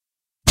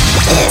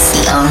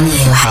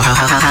all-new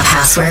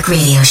Housework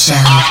Radio Show.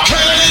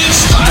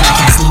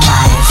 Broadcasting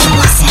live from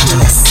Los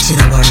Angeles to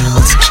the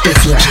world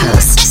with your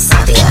host,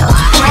 SABIO.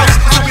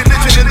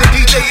 Religion and the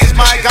DJ is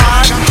my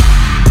God.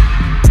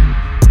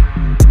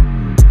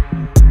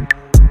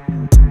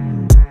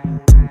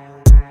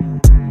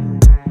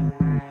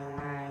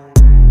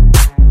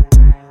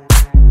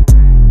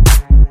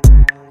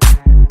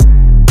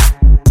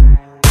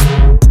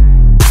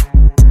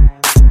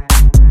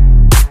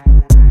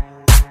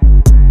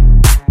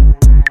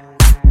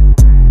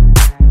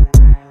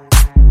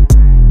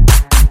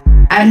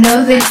 I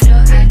know that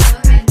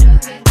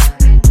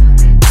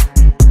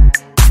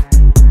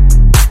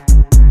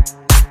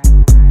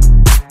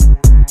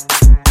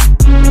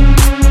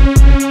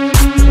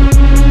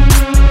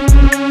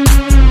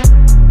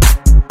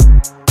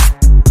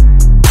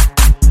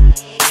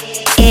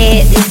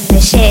it is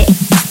the shit.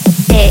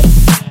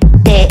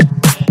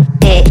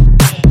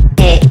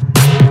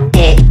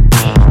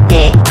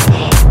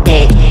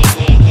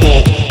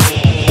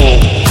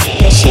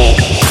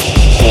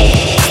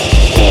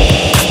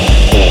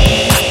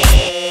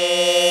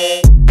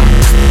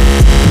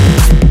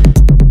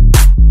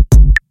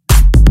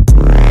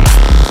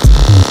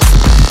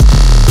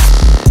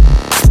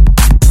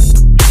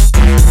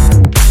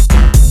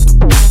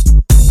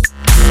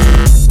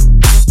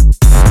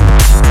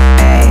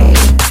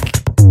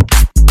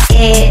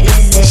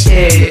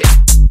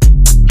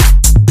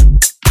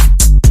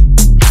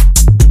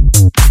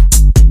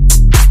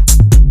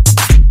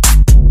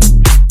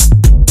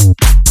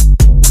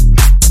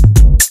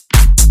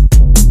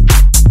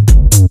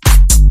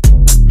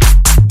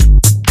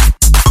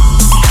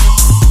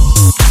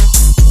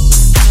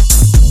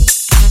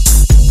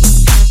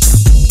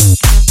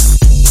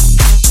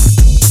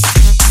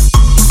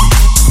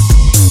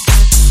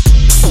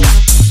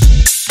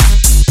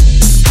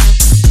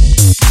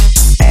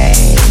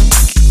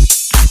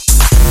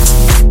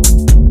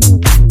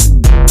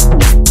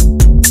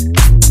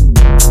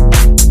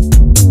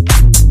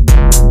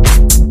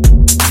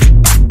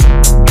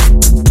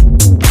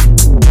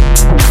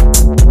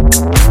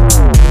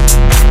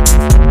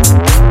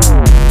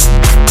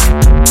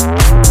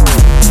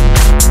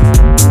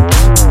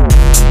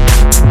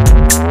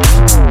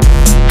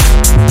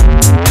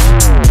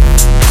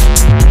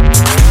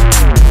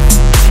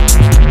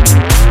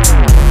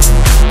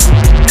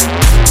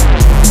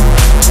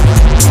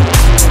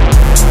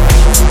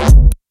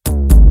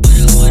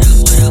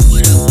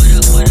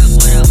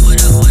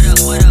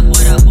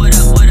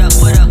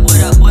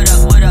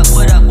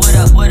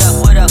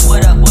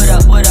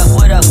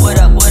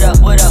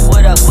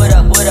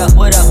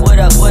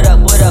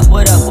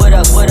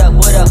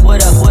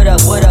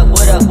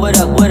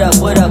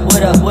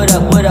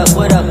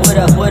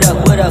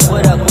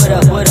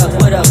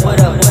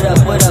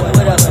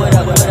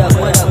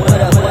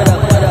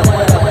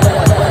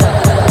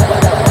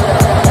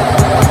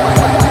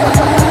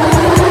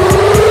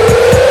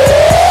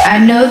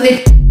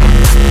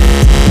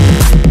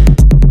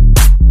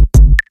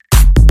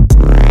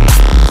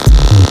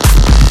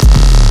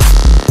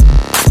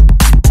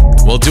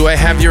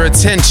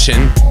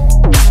 Attention.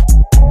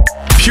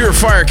 Pure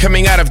fire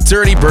coming out of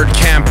Dirty Bird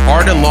Camp,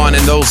 Artelon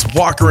and those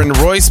Walker and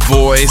Royce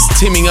boys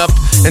teaming up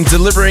and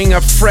delivering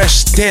a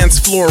fresh dance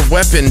floor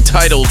weapon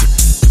titled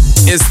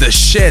Is the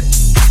Shit.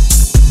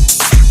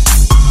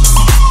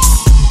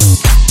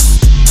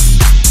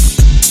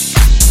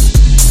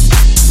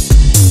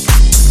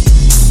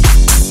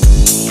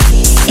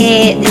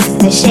 It is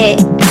the shit.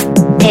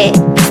 It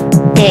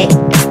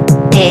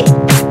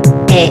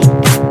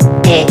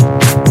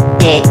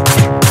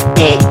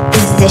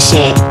is the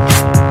shit.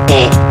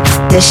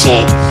 The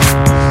shit.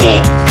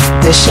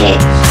 The shit.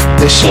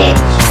 The shit. The shit.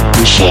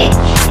 The shit.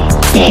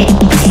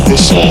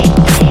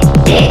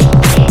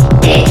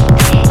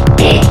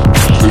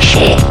 The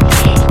shit.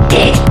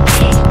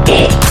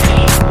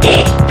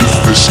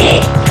 The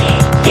shit.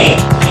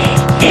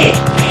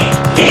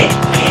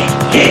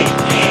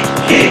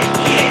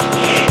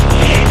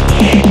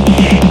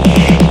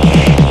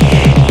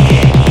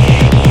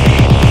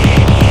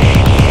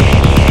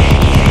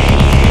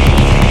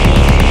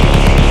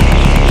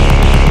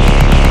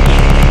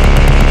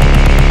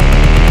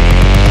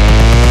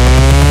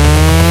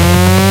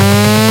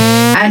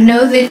 I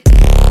know that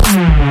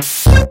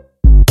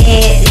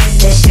it is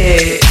the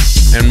shit.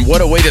 And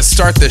what a way to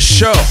start the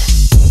show.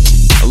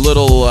 A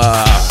little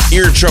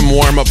eardrum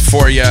warm-up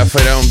for you, if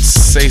I don't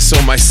say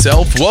so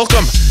myself.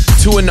 Welcome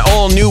to an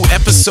all-new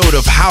episode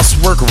of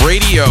Housework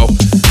Radio.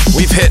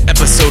 We've hit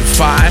episode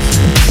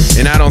 5,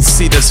 and I don't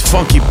see this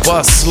funky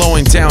bus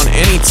slowing down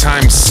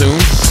anytime soon.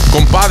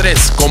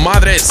 Compadres,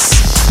 comadres.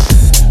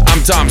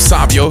 I'm Dom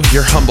Sabio,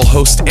 your humble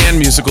host and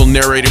musical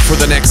narrator for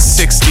the next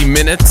 60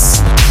 minutes.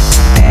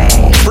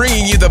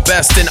 Bringing you the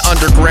best in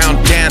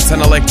underground dance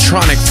and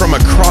electronic from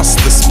across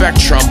the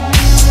spectrum.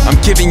 I'm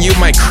giving you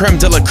my creme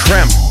de la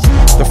creme,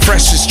 the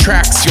freshest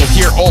tracks you'll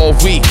hear all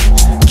week,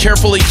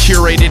 carefully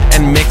curated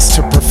and mixed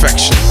to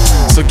perfection.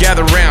 So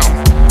gather round,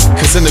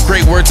 cause in the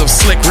great words of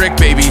Slick Rick,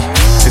 baby,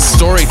 it's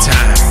story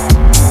time.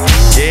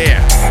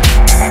 Yeah.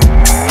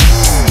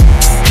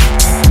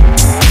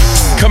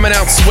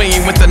 Coming out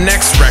swinging with the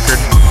next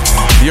record.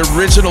 The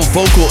original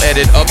vocal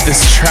edit of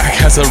this track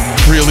has a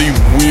really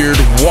weird,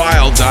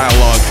 wild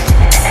dialogue.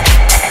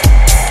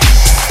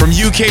 From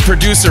UK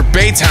producer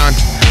Baytown,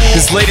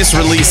 his latest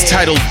release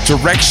titled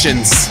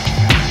Directions,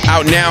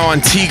 out now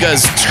on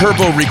Tiga's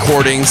Turbo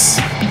Recordings.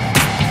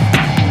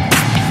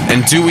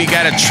 And do we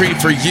got a treat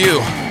for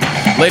you?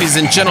 Ladies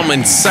and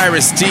gentlemen,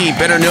 Cyrus D,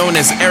 better known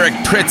as Eric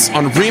Pritz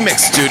on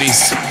remix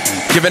duties,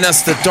 giving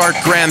us the dark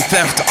Grand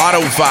Theft Auto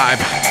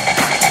vibe.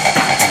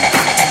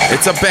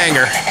 It's a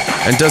banger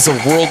and does a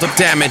world of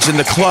damage in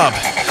the club.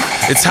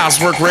 It's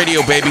Housework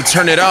Radio, baby.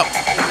 Turn it up.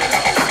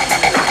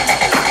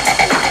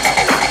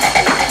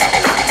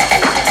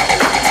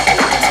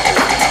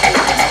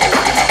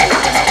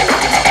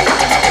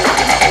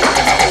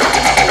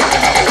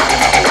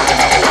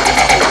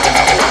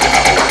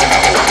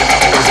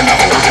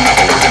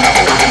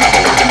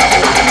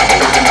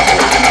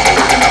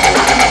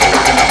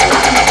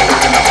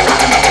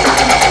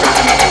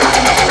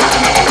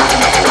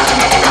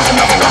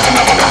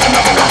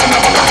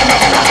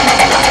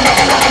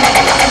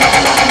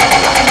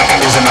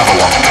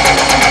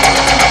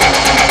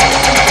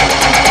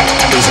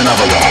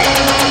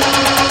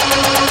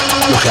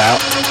 Look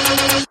out,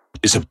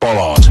 it's a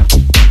bollard.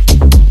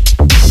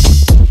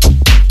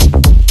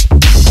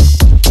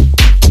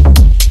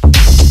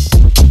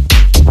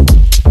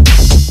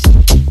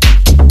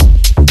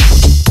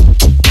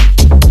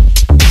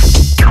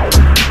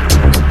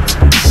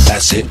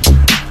 That's it.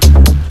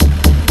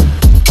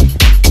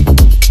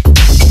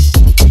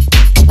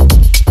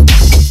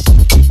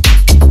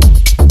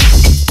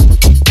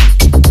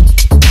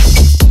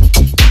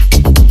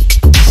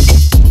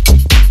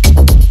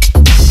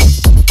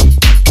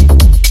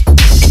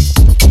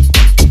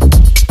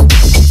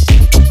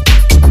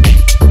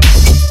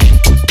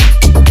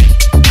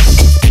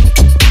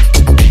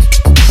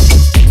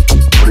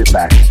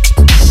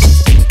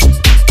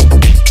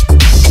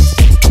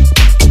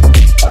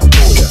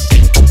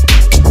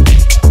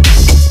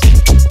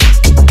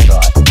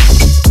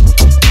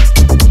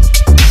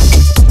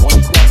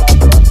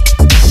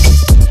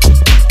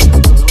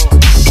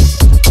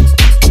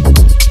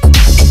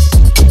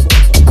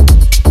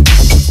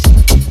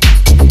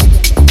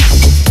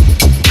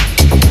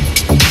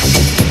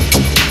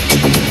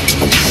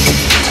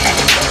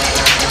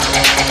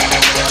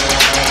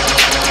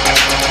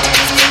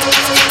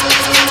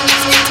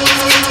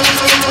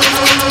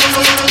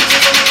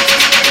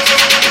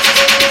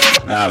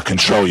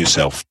 Control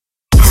yourself.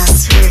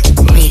 Housework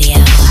Radio.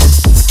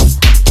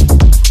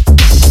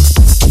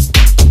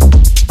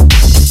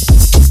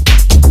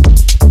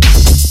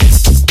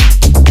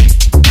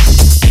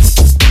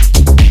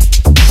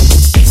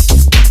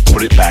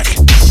 Put it back.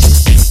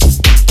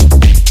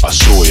 I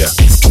saw ya.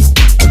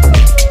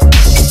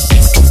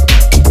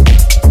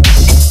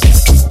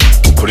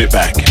 Put it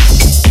back.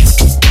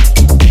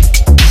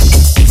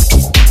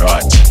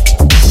 Right.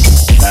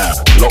 Now,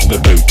 lock the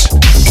boot.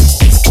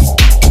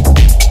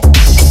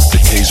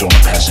 On the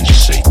passenger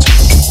seat.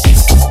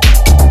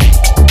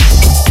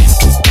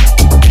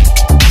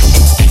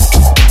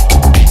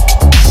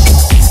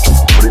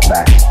 Put it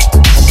back.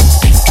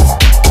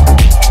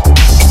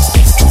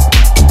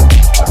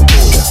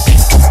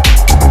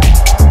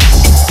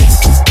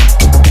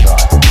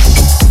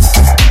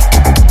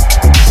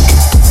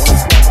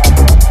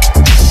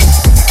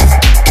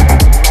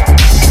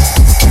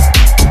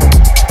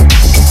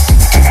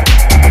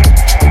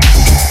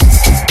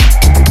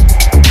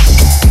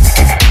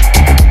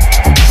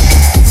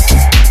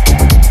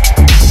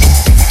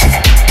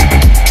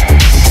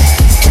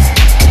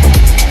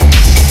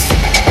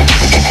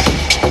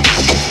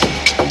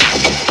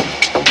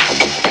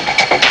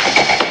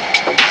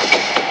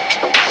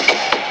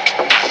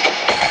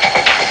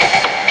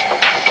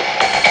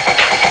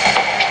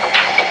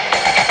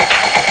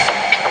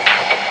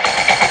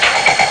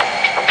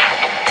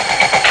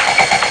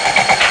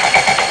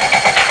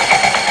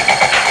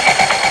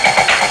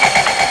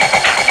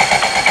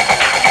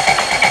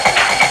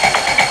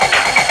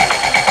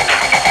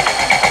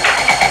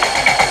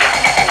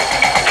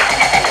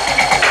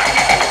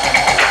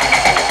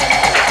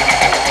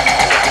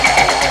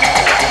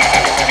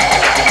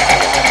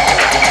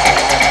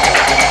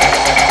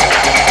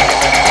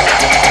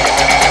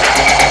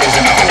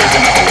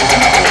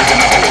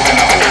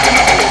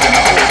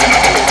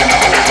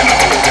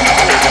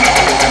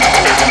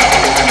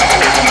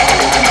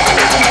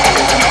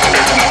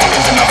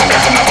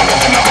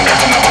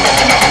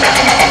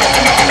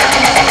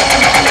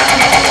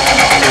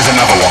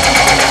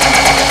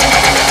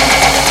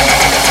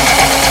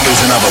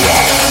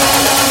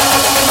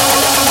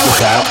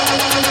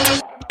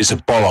 It's a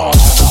bollard.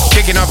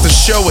 Kicking off the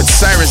show with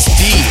Cyrus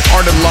D,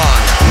 Ardelon,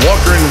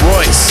 Walker and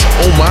Royce.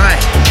 Oh my.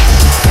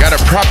 Got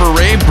a proper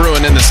rave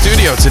brewing in the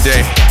studio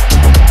today.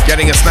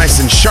 Getting us nice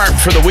and sharp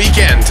for the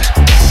weekend.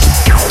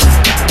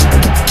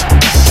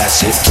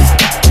 That's it.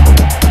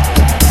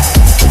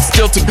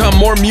 Still to come,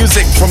 more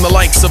music from the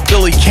likes of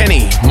Billy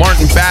Kenny,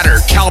 Martin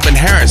Batter, Calvin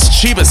Harris,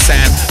 Chiba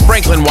San,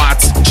 Franklin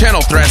Watts,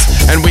 Channel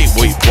Threats, and wait,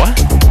 what?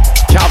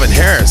 Calvin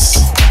Harris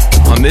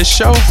on on this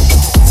show?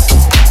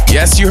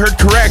 Yes, you heard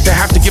correct. I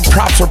have to give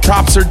props where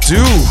props are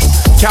due.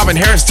 Calvin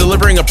Harris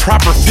delivering a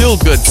proper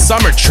feel-good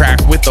summer track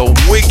with a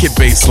wicked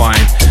bass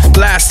line,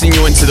 blasting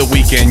you into the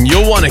weekend.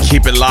 You'll want to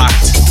keep it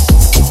locked.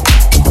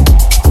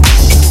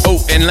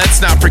 Oh, and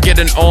let's not forget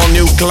an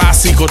all-new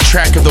Clásico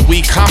track of the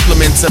week,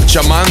 compliments of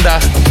Jamanda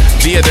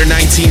via their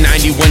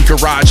 1991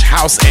 Garage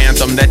House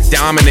anthem that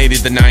dominated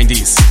the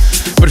 90s.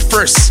 But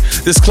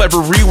first, this clever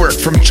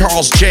rework from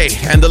Charles J.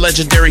 and the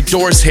legendary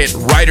Doors hit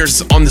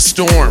Riders on the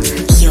Storm.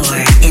 You're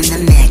in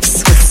the mix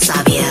with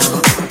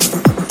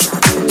SABIO.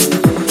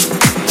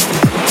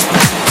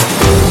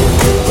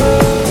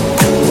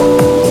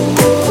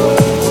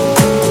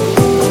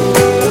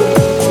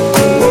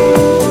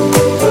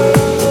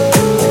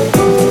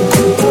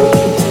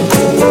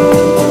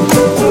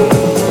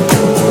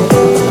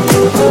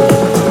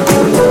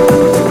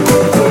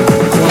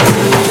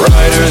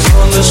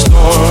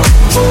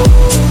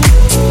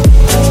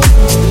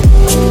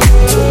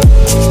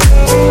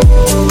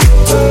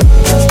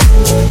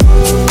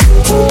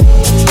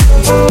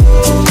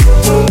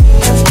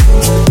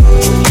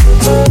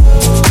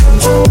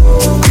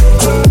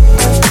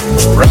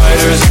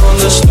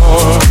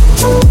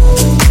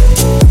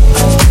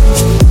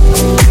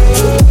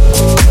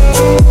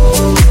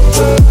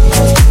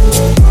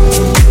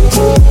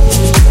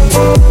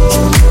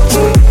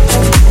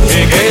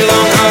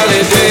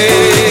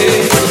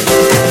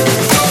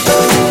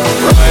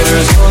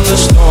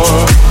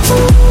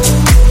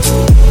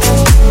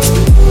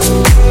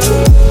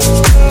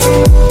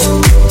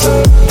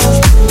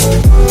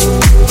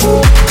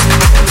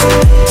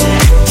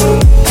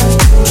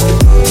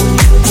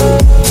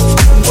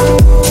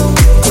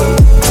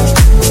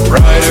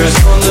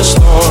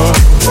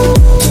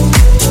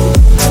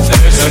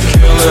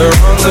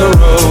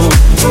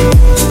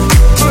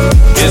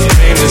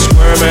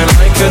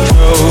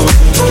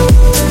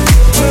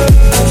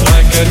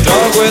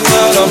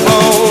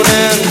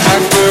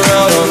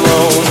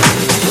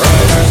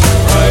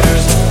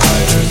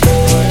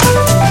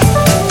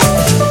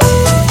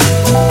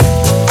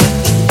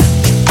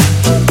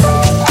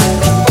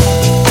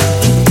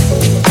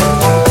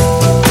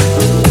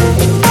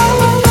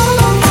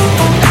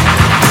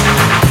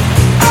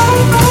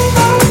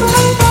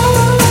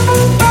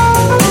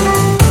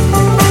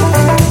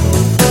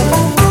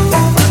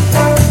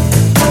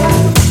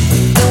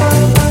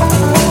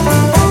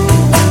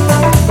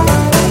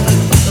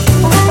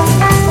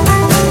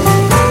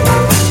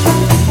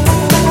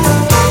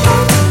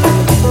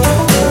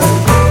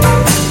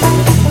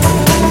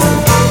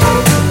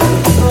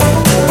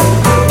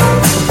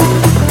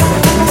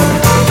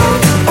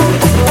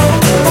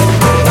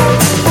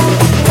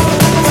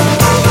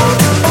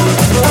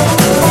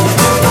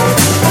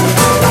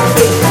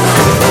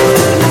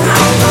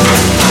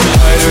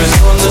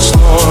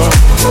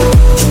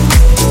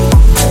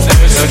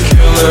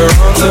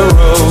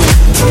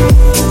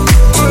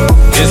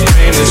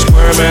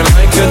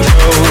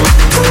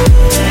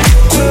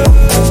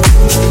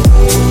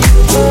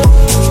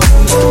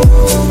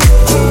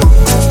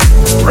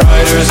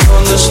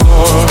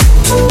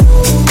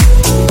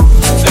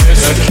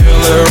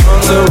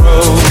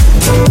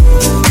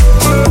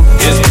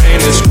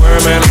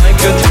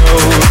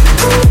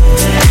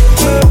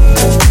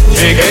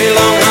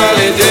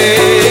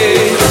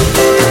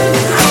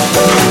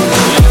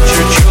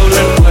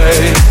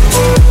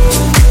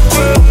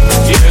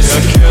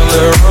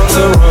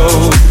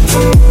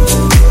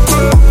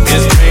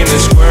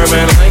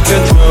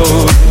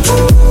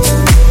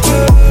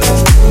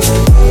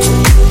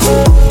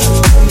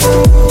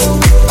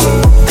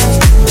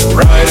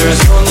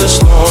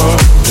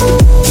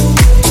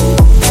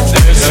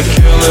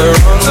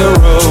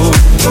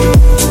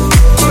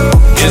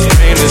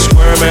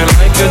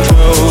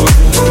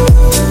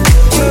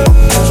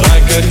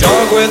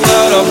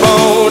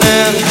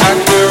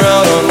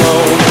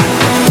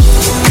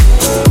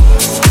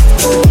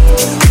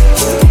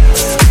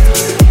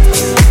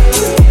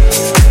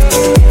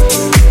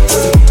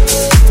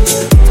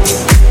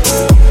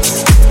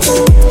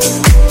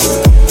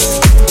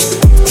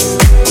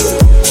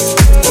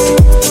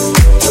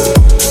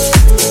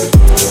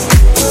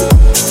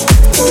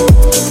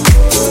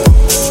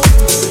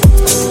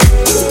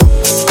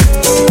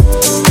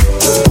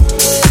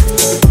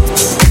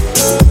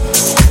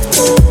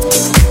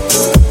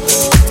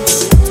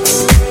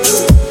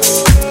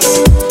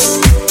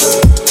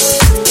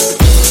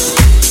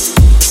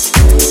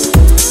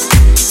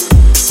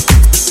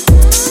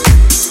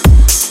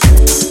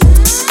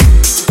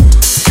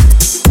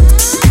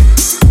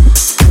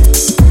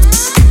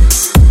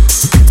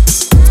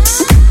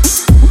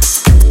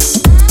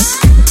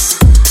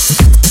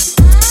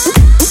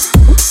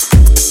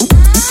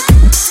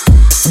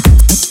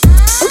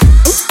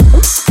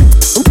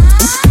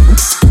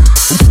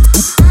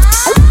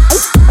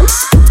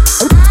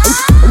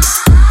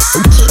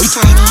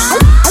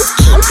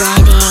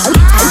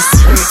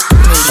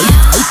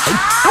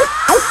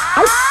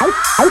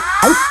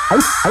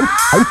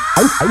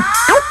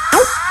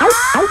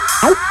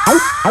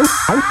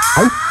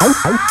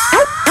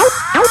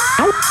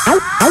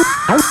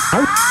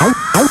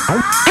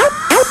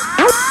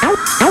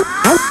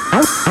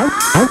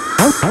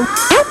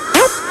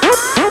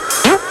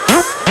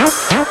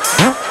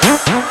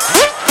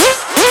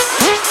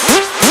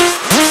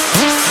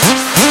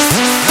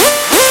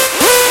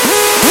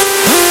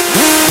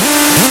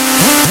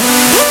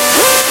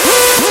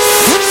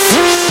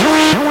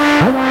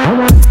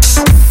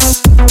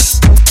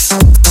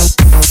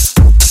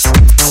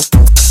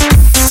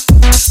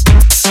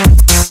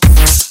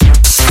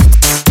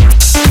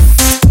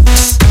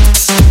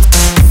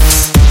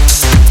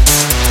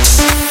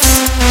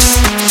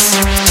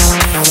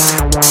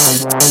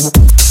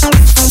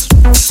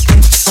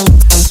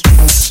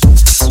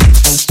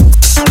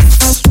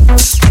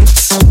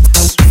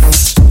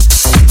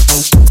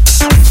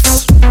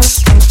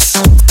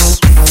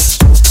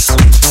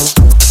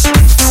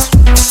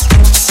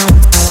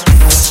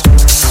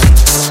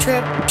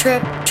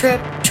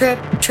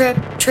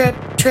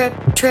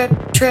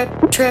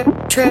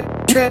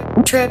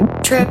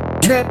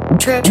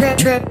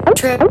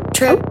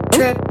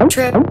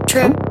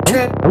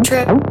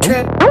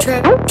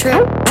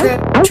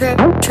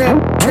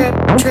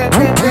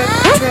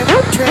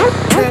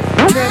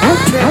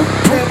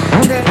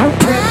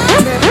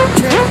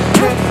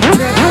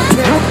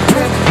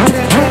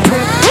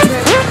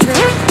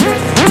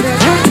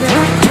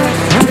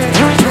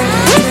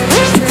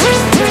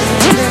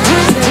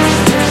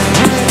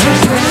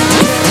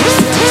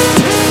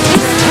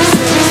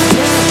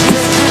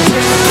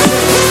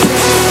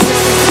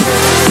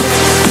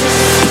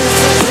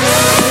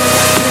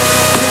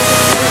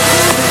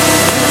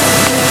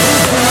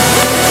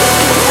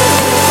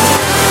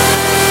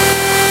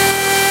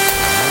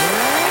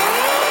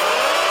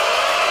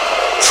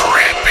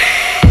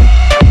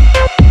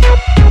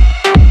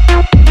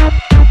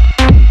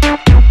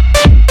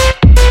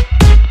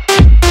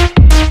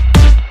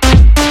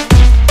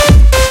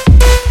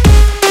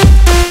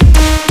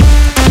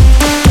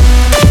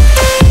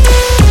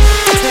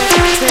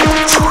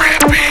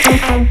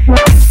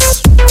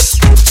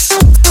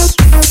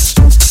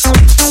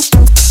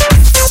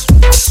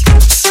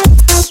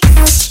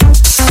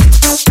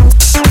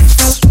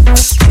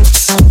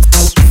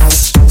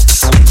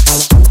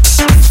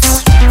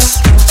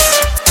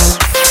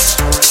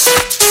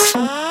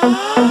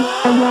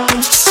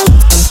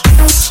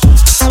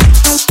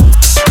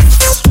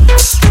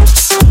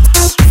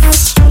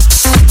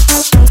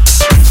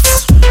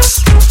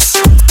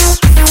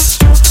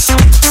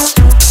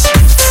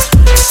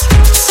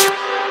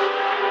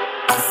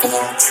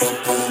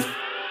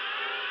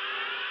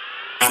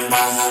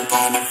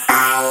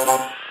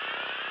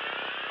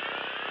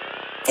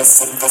 The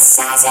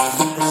synthesizer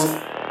hit me,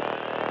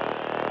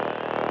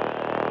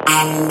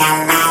 and I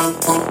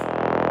like it,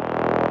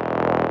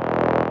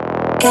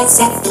 'cause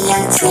I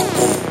feel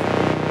trippy,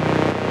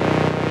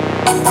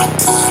 and I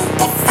can't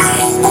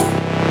define it.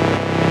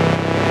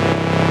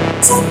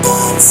 So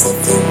dance if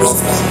you're with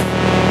me,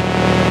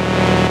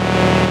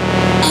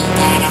 ain't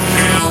gonna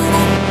hide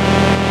it,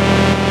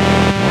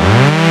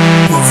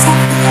 'cause I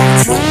feel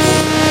trippy,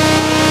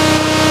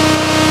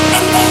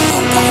 and I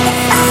ain't gonna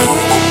fight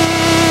it.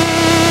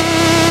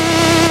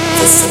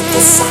 The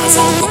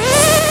synthesizer hit me,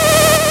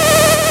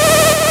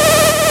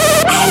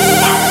 and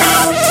I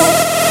like it.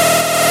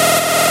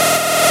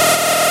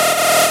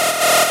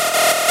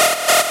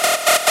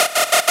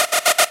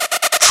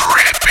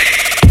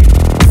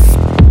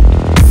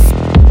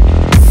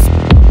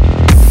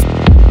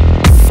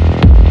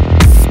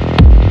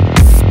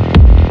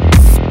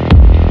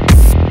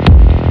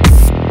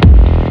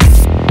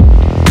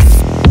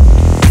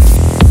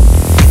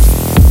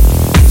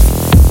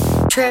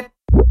 Trip.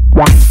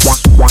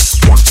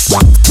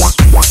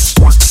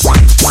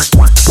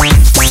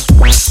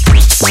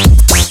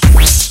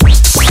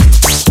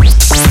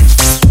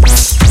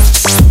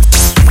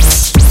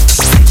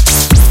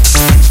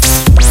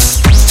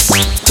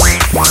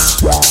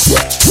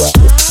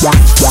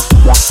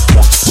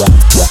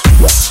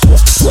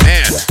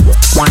 Man,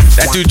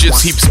 that dude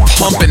just keeps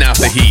pumping out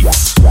the heat.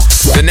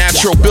 The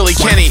natural Billy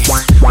Kenny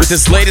with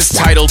his latest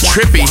title,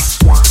 Trippy,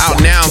 out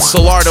now on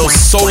Solardo's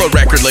solo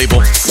record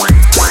label.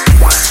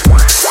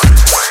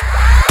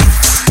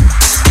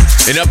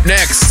 And up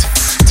next,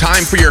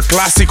 time for your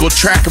classical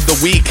track of the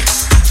week.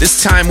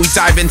 This time we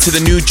dive into the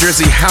New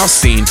Jersey house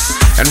scene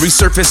and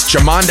resurface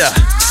Jamanda,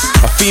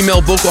 a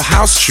female vocal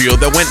house trio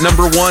that went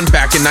 #1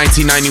 back in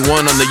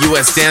 1991 on the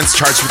US dance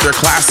charts with their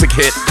classic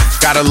hit,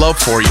 Gotta Love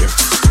For You.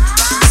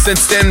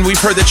 Since then, we've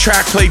heard the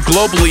track played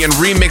globally and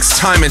remixed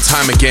time and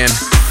time again,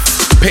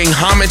 paying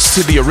homage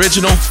to the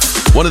original.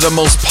 One of the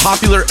most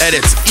popular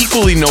edits,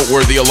 equally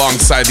noteworthy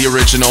alongside the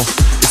original.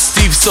 It's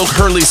Steve Silk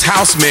Hurley's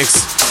house mix,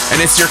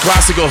 and it's your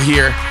classical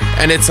here,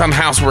 and it's on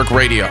Housework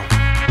Radio.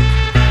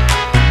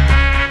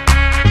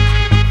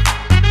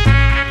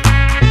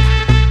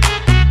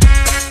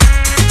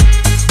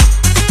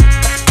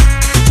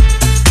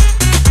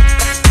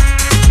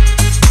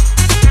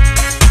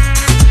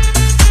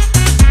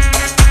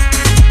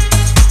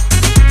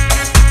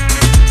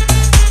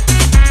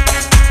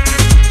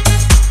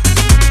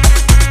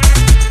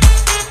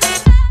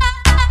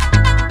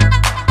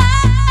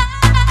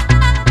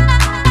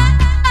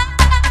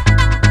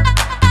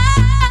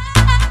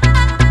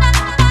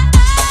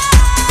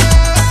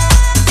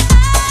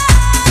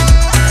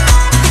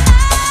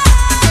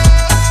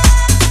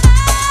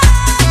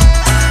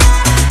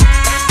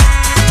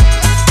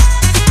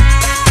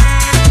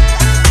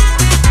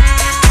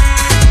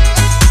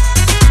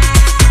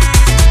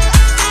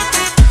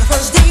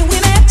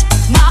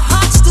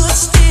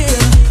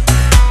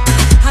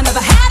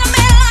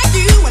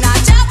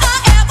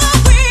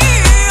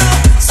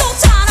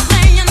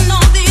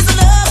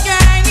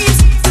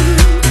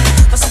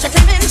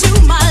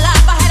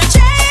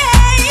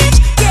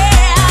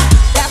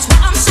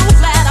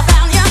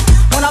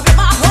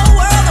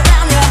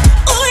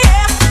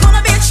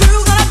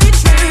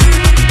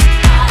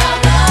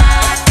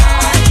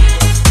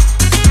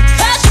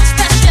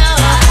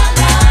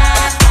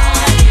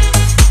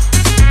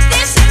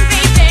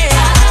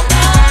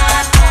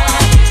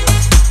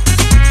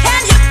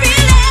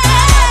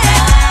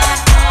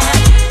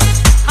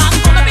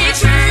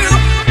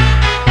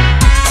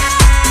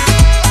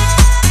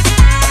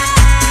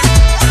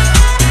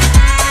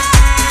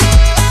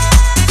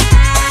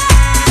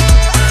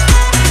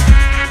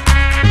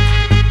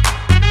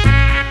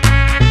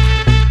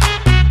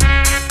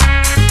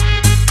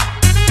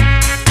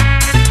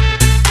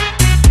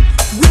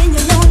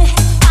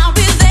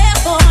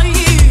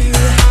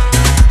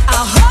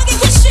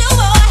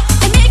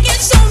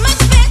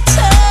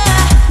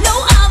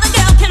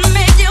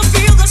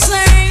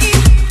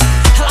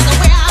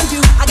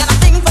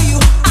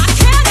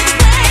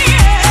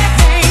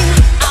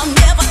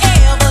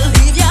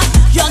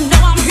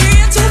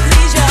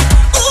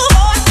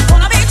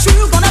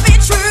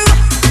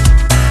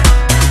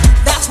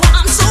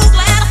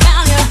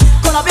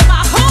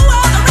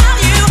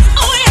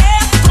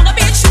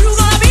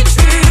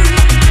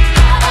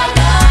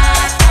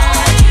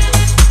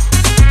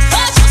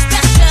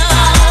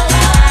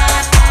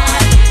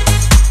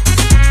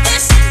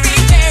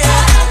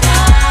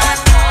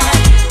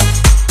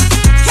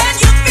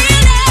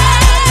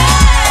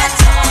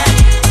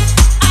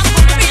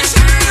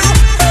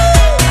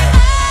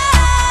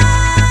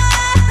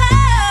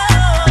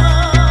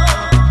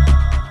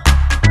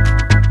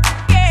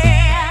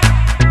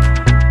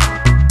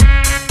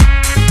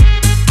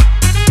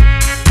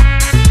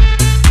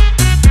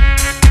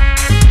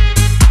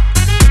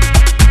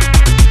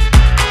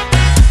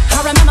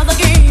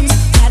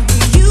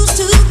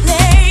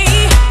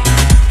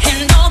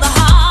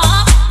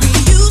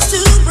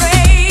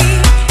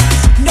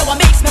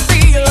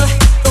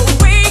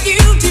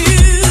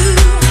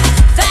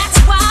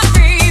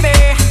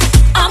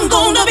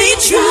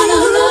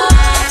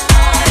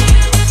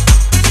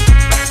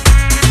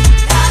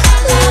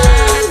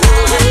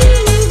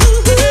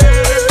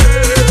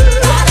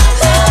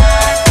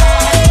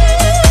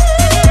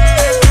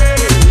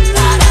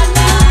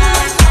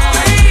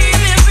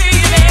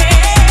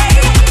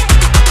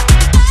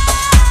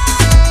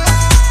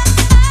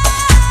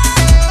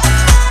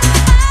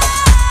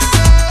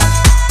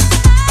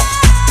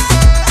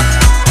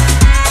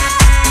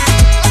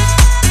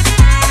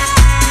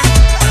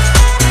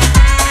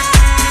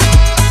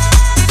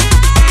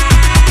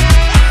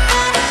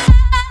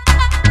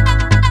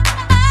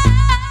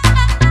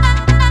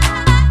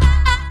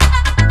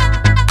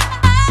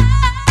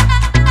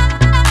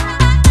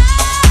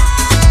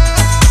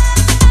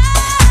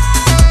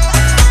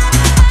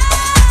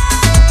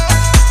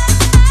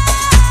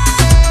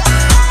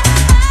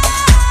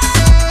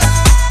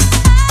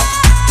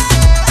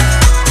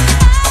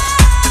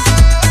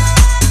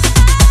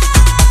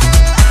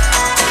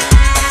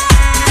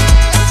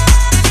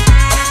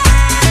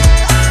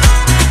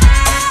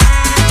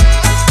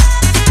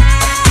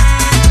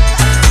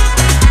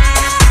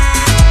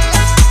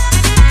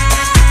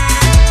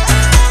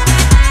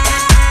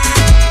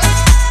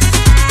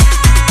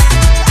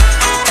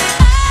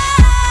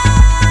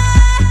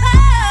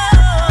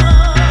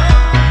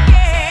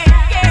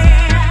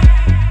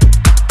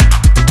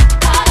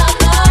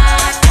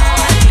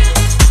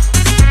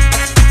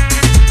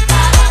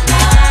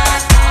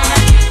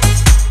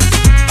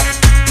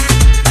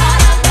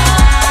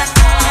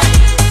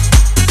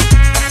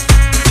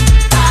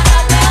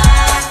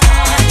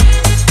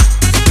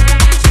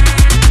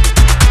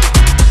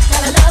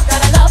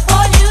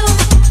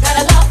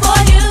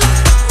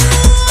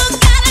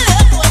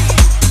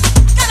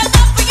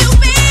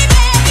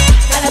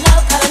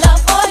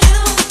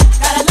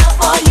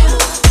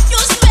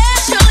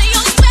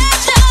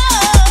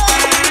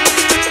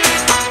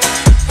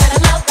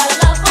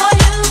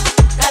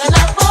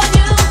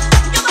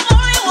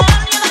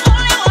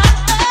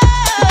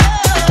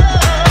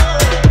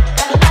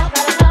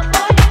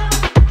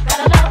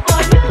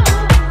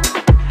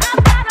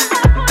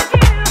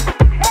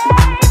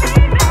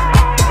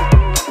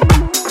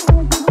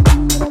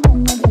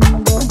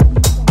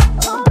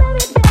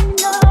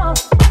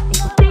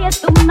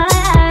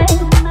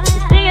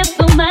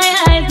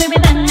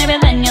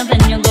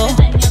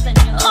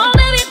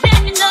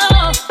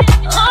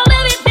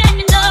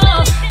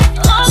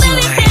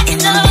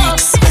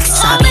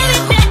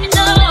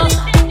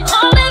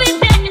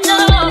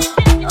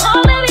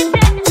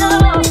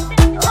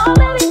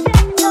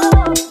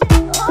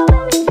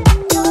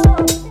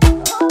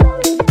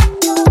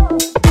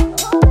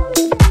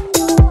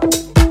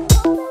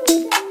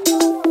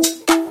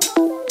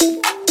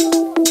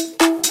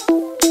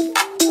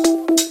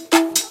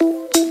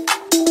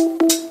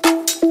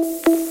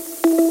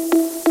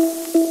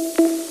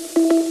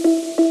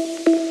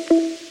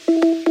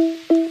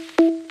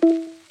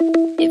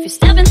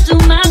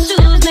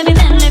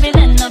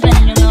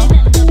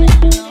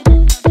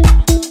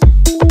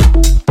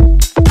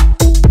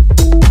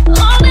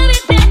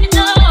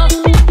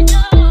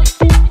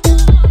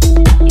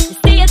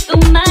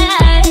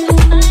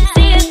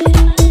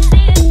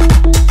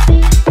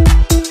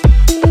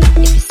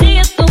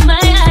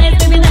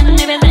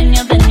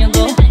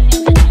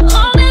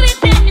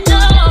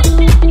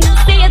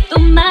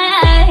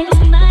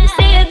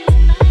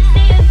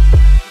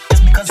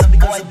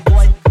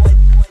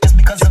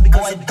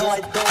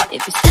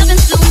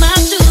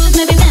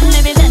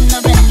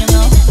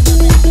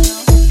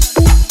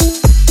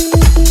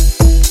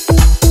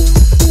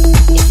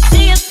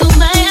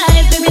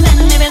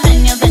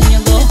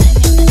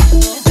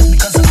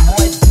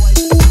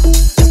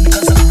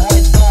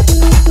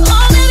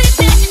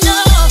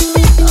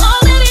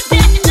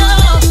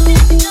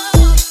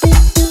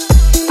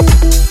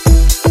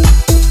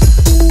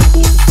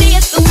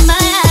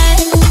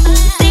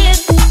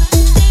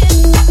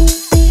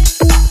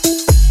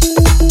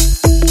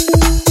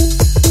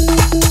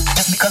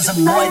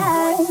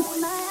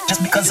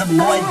 I'm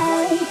boy,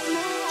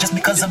 just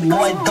because I'm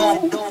boy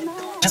dope,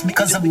 just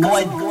because I'm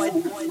boy,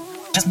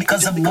 just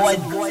because I'm boy,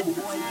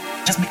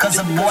 just because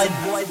I'm boy,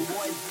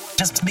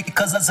 just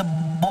because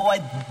I'm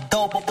boy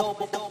dope.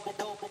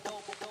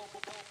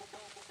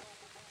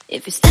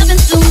 If you step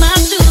into my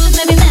shoes,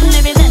 maybe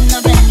then,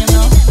 oh, then you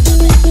know.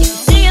 If you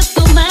see it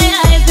through my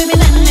eyes, maybe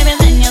then, then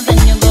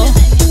you go.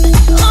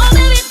 Oh,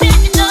 baby,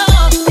 then you know.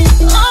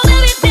 Oh,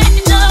 baby, then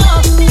you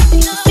know. If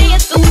you see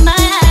it through my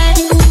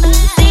eyes,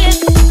 see it.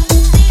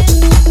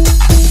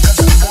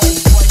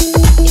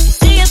 If you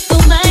see it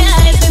through my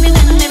eyes, maybe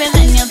then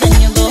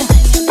you go.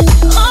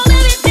 Oh,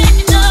 baby, then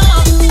you know.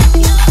 If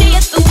you see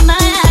it through my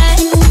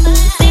eyes,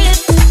 see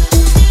it.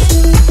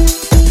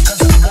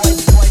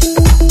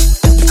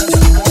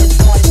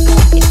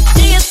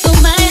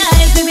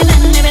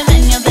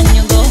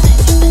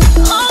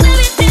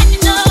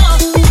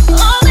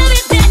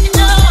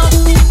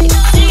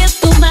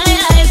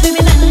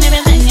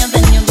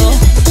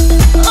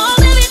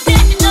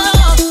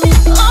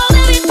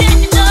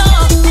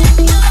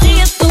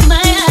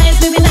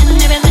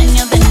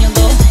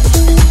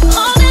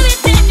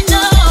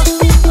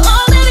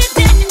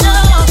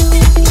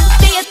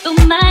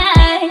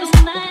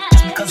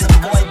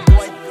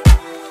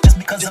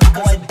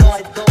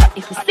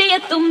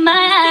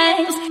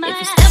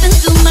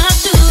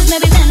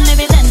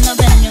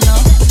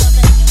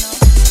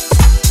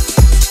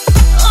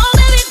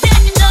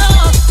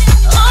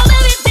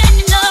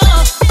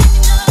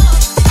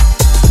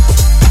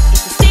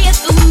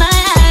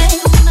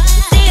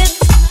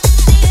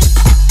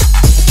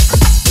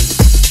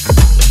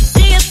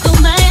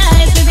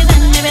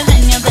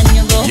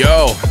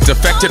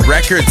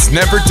 Records,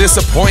 never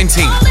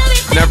disappointing.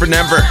 Never.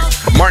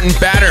 Martin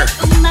Batter,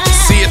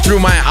 See It Through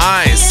My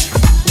Eyes.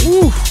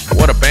 Woo,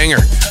 what a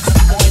banger.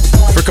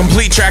 For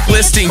complete track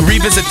listing,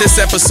 revisit this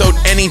episode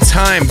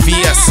anytime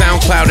via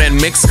SoundCloud and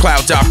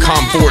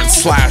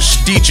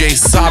Mixcloud.com/DJ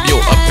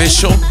SABIO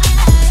Official.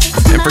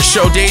 And for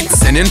show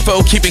dates and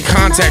info, keep in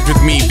contact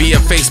with me via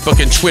Facebook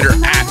and Twitter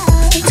at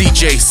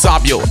DJ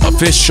SABIO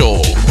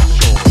Official.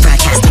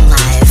 Broadcasting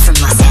live from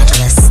Los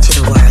Angeles to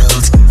the world.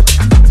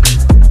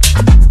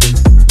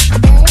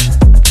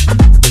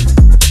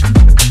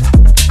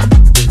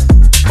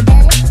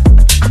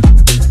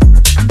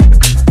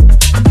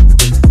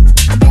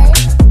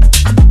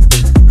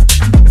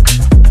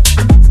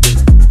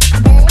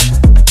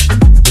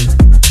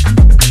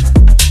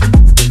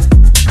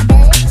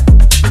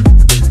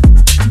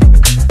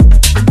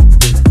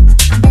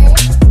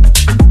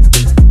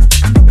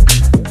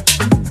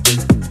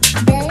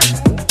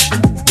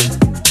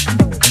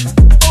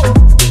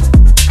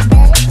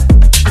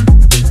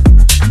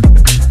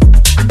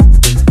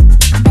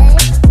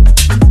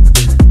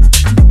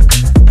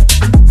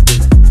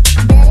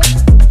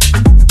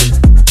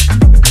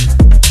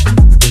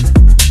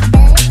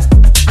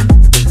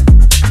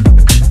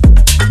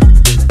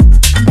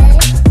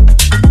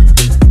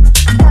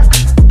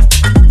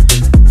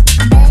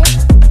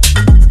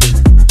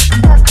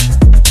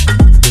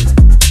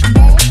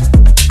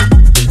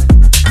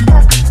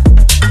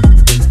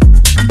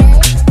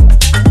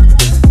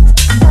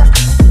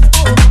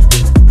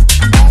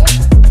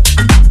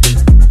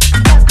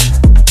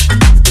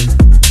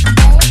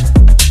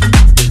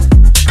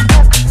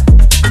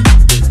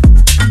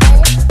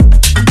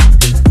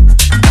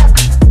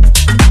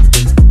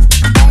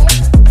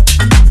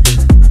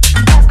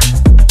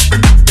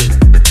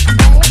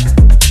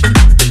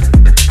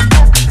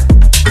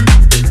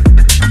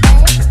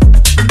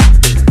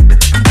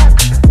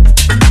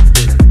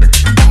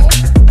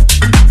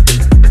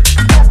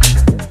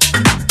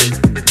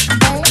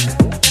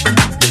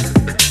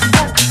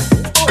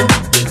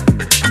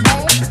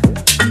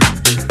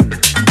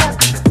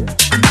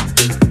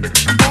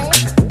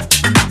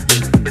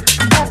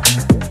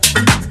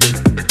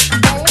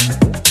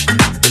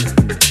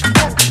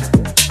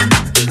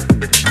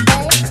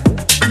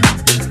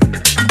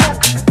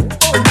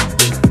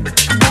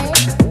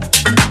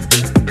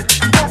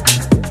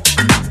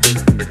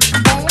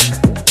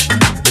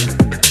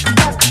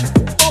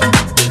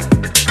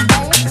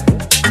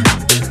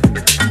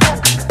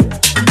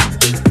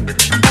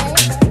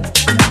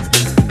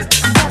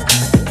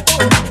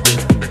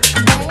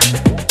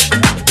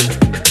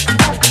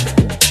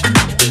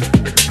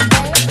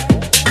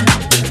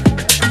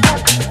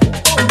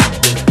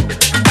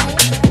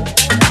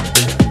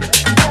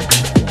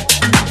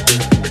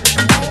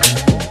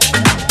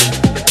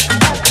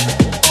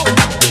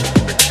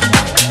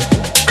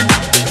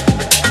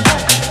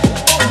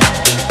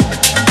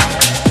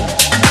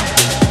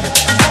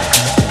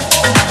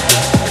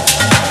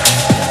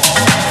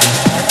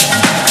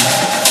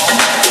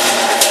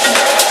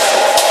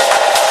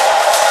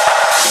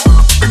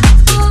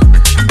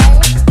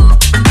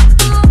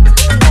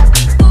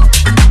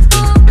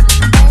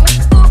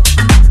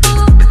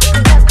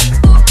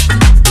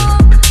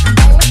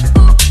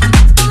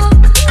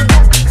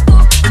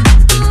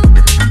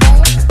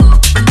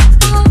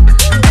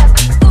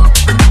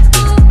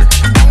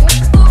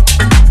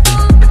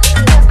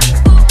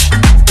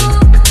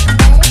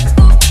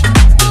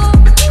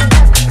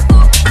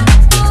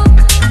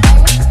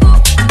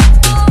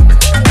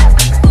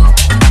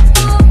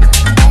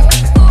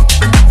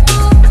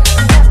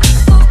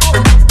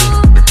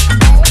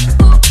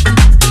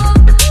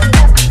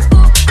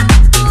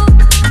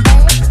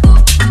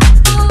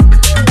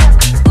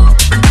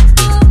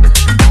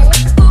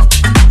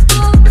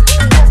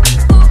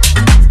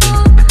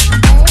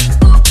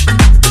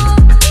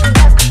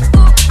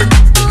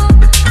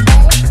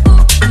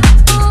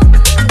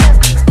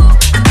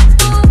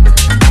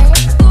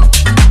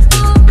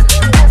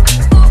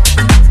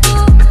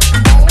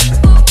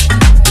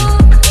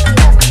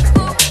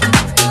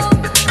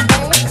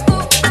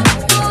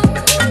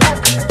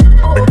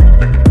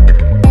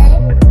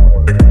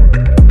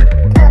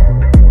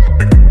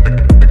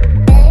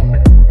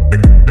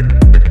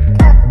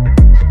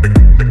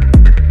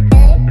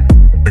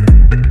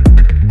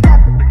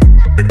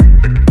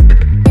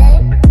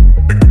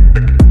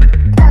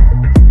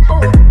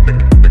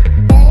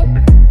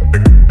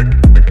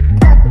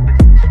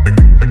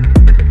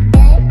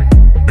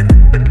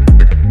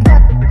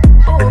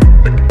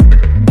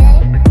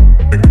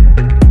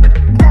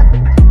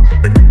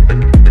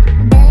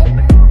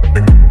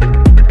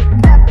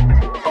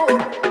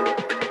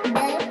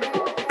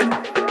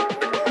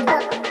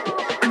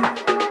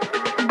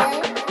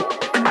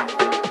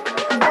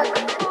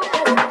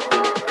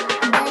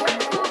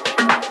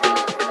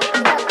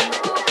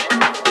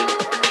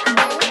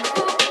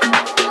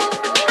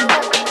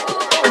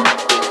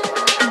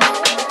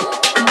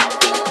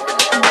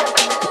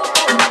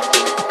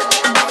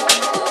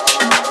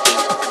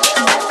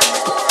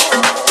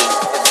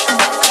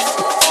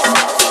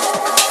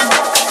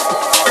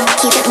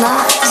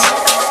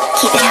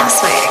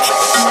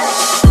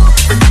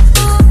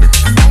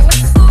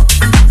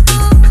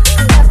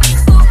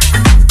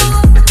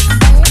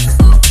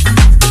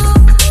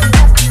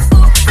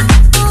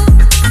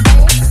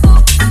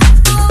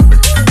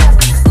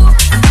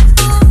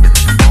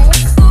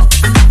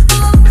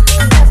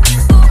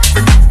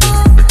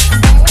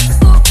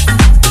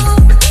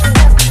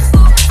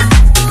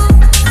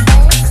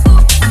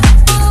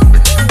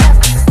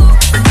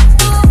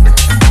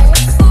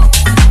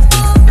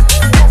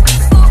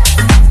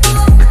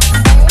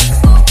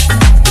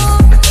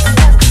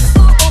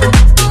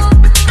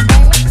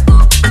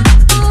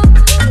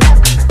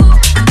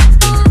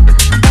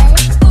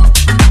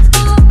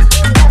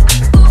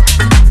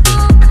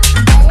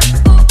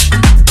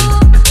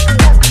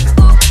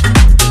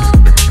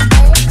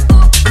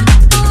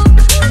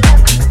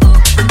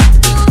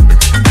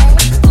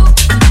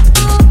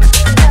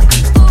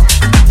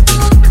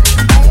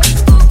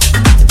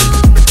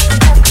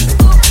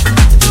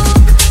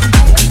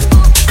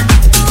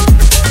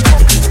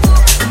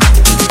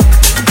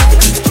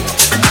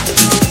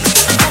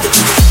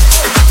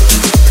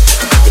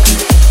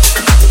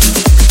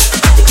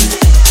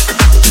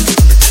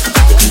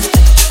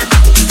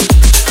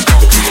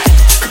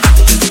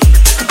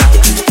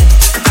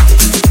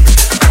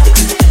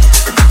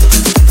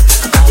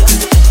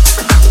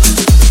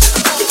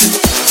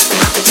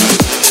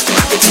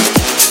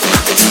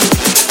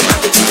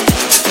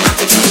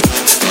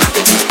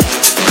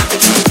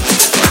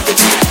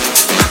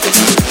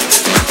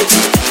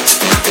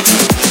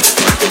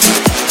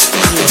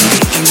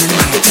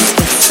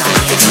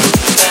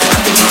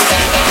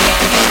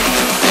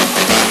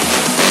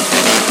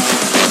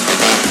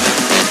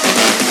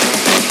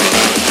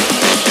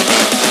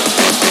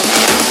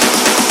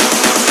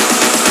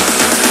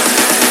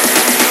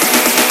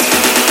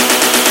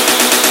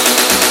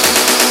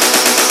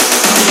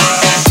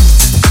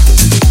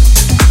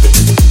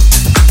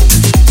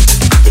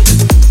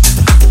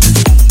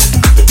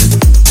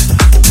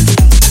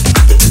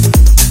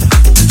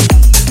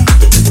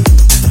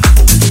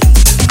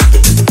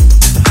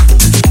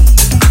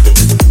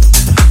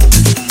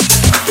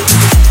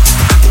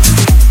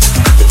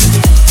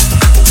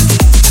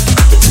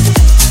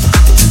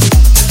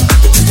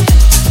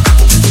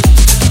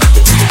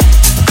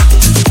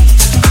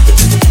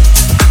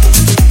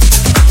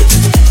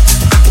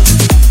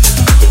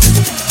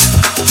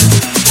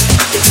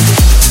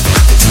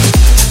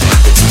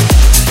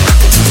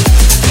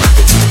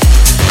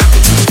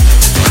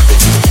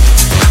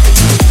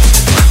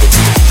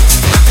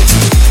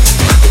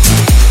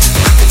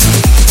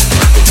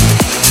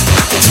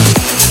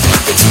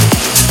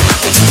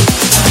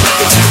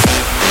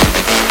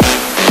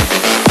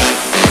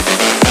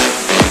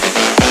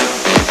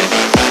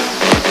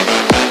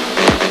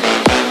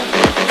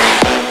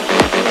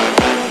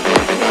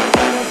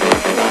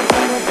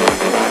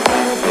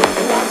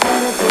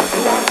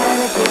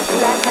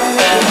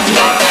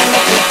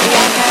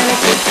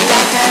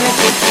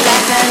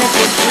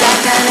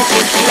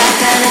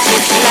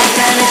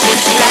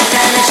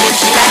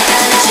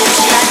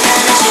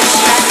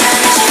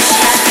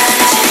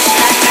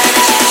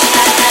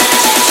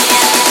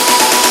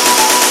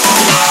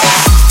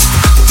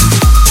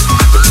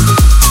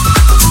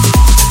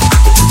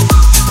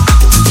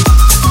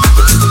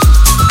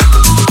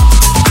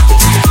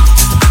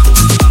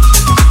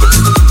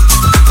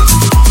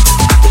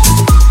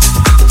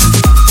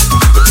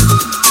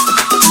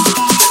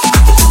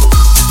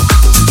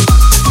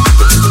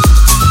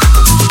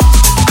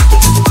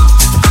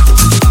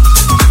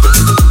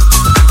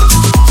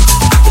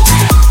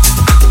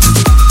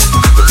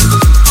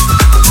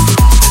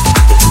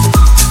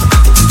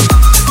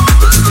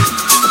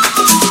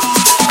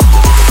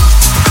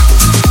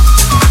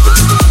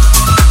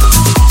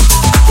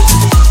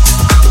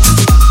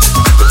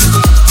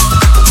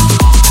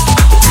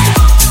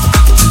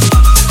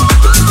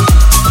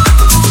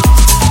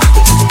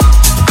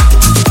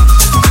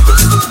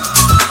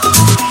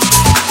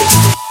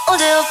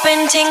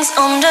 sings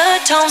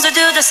undertones, they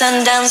do the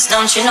sun dance,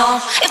 don't you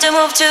know? If they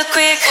move too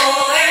quick,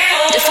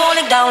 they're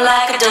falling down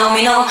like a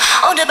domino.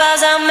 All the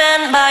bars are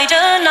men by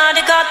the night,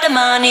 they got the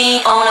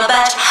money on a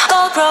bet.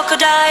 Gold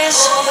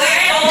crocodiles,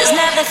 there's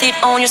never fit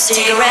on your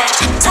cigarette.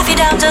 Stuff it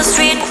down the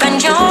street,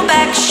 bend your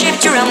back,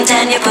 shift your arm,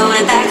 then you pull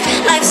it back.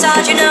 Life's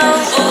hard, you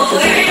know.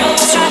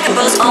 Strike a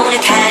pose on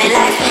your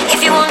Cadillac.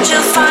 If you want to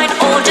find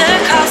all the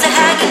cars, they're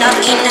hanging up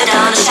in the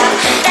down shop.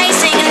 They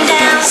sing and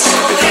dance,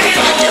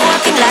 they're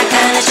walking like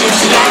an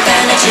gypsy, like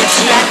an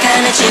gypsy, like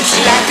an gypsy,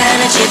 like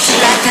an gypsy,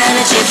 like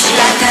an gypsy,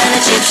 like an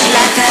gypsy,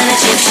 like an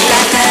gypsy,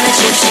 like an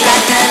gypsy, like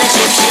an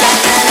gypsy,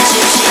 like an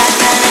gypsy,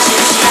 like an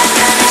gypsy,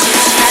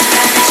 like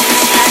an gypsy,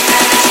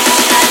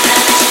 like an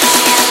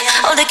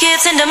gypsy. All the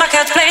kids in the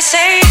marketplace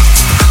say.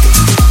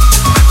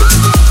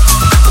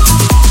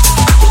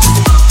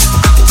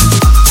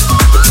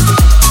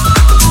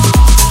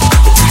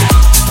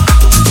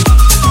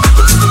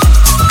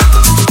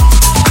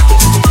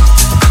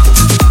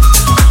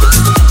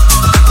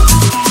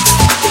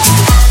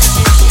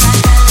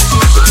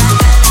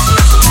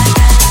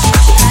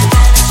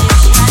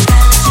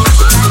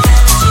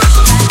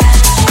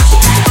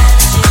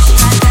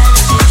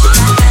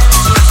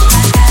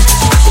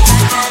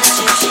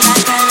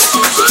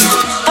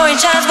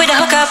 With a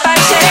hookup, I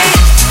say.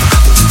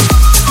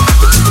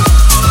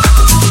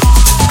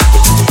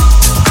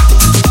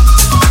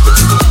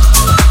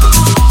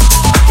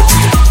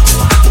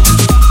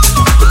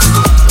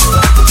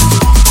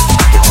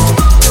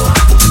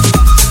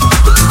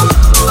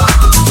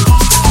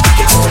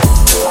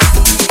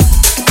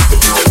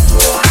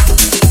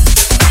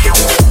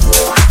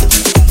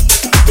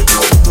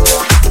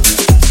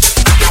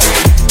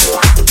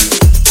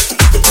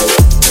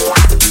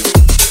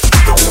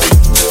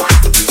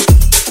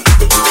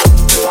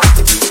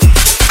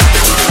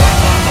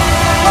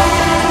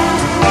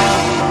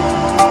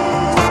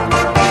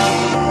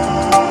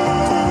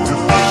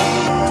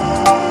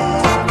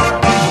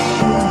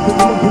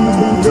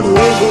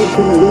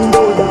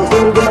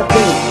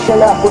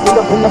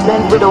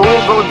 With a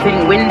whole gold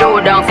thing, window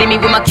down, see me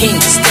with my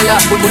king. Stella,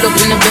 we pull up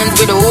in the Benz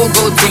with a whole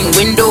gold thing,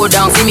 window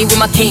down, see me with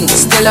my king.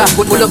 Stella,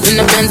 we pull up in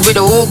the Benz with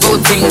a whole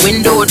gold thing,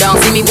 window down,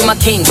 see me with my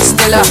king.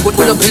 Stella, we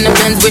pull up in the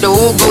Benz with a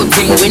whole gold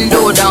thing,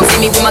 window down, see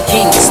me with my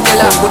king.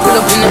 Stella, we pull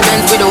up in the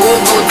Benz with a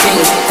whole gold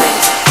thing.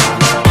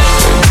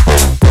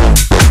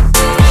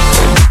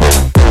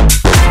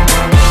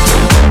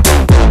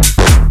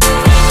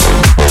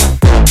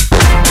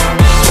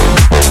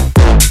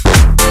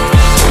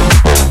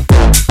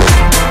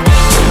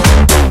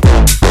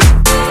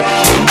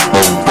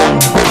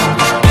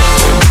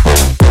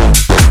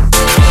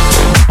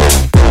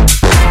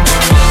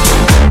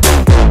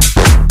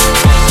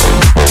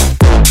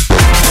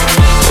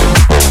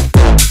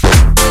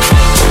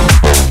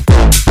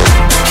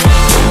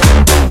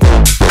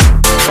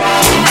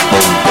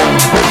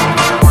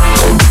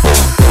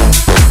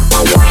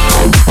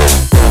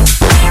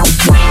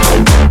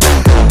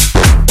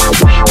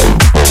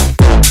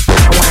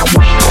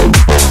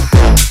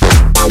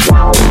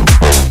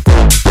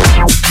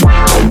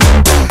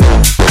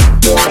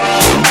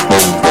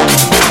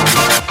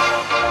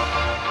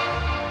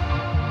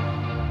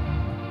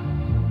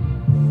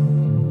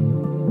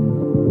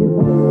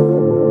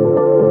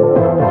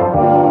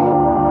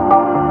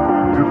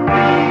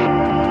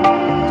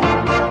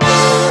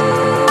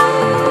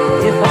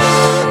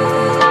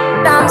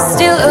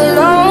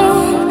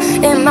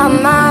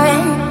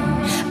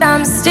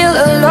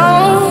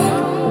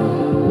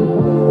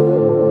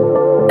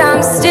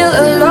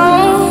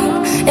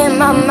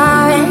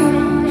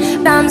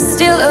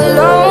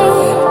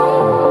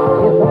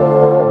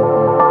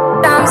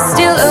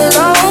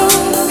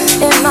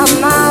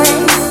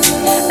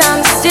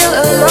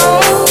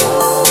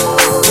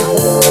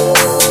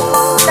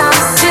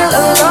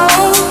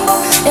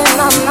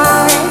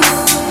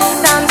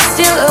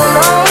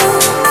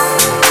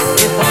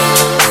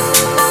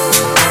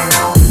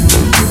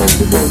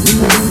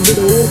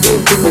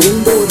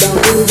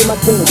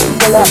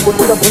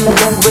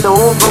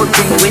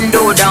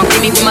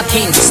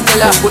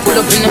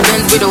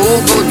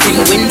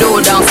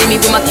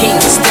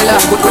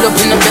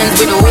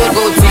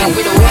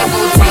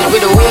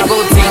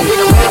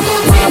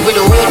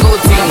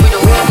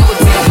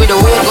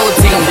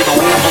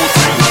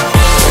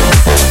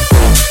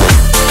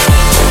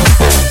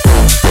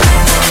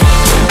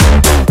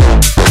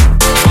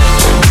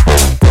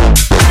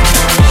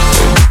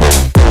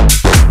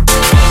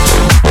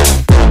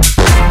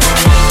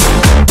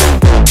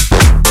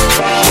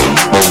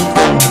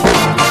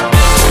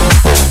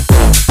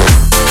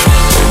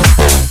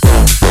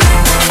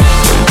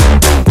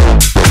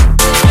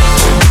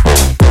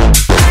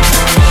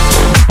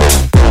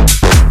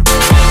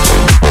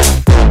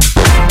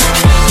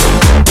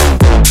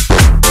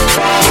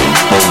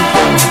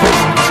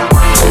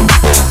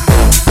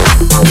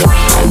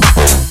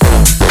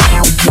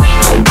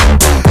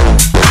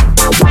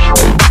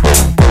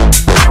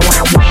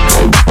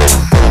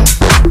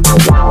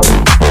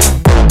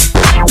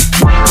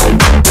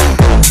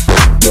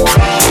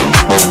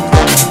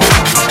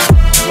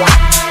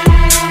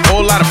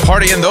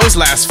 partying those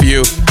last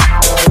few.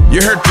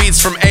 You heard beats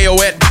from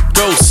AOET,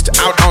 Ghost,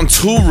 out on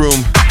Tool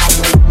Room.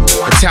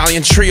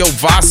 Italian trio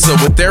Vasa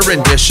with their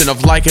rendition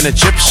of Like an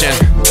Egyptian.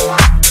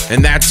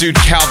 And that dude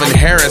Calvin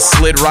Harris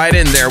slid right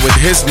in there with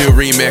his new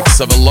remix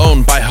of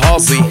Alone by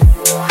Halsey.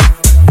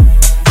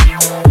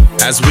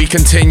 As we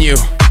continue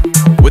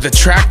with a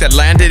track that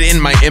landed in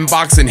my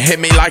inbox and hit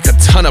me like a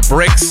ton of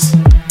bricks.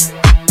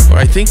 Or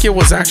I think it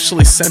was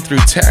actually sent through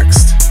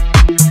text.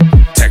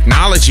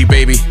 Technology,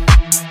 baby.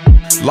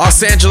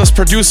 Los Angeles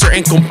producer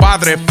and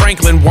compadre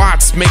Franklin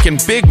Watts making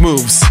big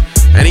moves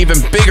and even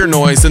bigger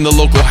noise in the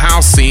local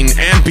house scene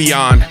and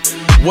beyond.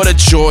 What a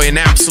joy and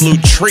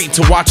absolute treat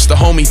to watch the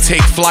homie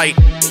take flight.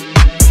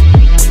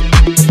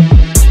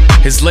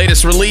 His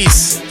latest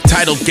release,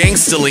 titled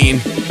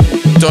Gangstaline.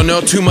 Don't know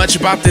too much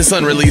about this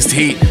unreleased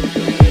heat,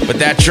 but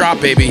that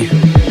drop, baby,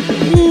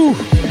 woo,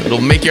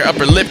 it'll make your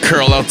upper lip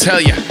curl, I'll tell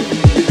ya.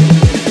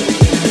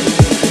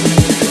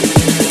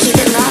 Keep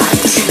it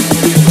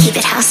locked. Keep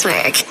it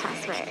housework.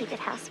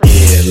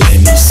 Yeah, let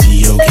me see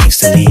your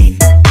gangsta-lean.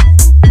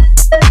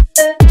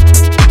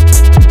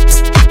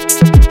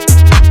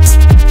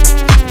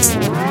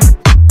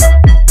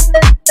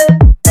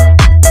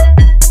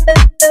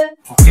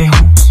 Okay,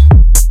 homes.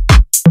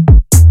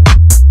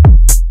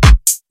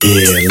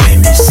 Yeah, let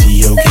me see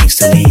your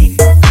gangsta-lean.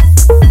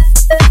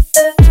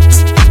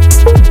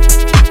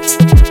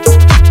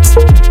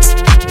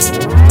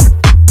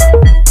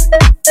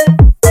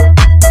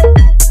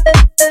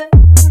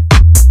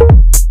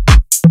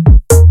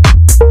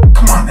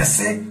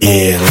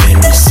 Yeah, let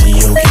me see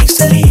your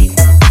gangsta-lean.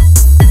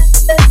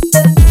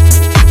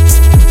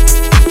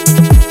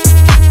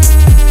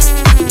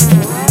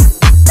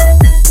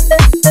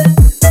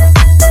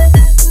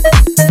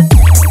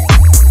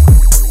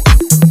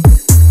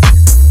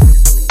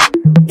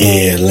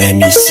 Yeah, let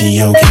me see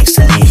your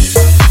gangsta-lean.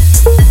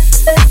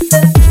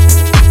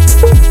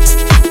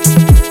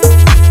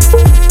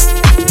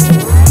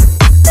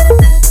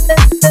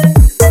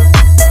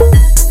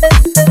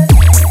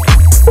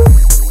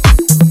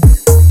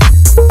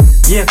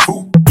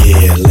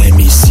 Yeah, let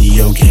me see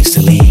your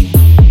gangsta-lean.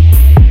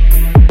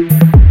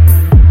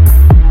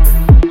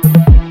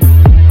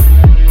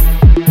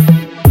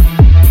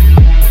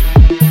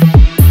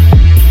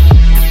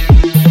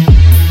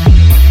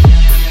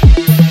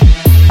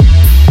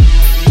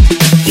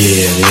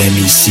 Yeah, let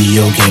me see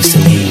your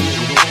gangsta-lean.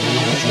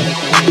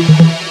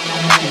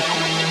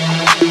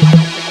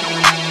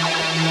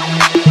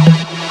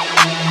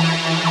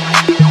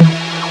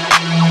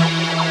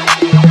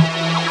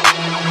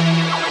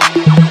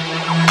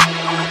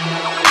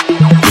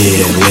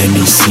 Yeah, let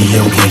me see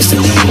your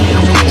gangsta-lean.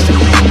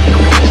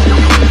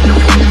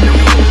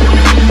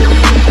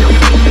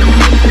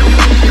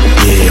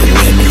 Yeah,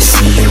 let me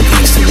see your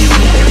gangsta-lean.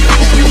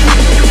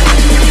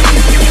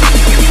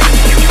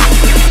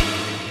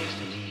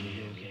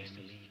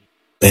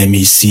 Let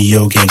me see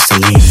your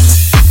gangsta-lean.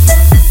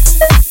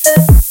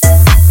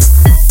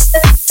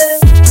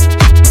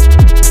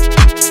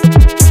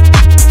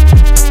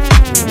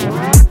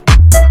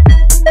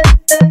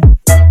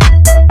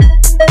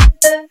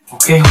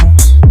 Okay,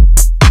 homes.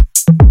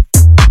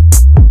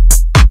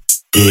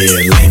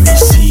 Yeah, let me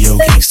see your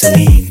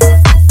gangsta-lean.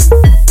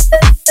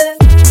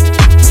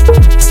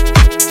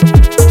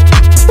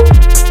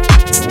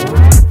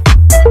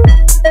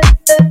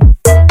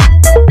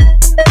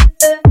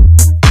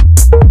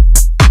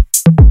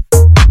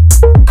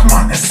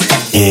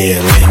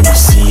 Yeah, let me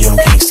see your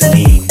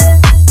gangsta-lean.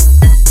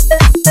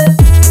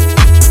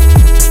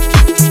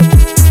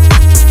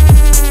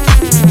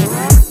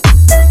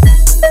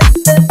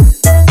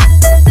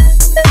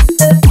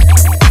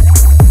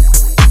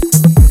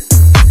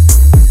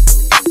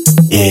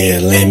 Yeah,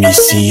 let me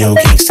see your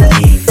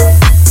gangsta-lean.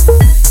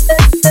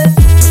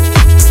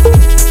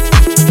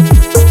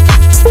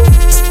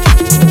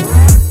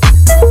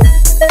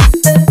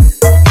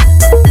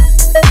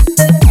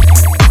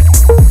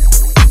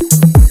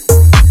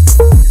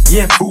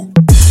 Yeah, boo.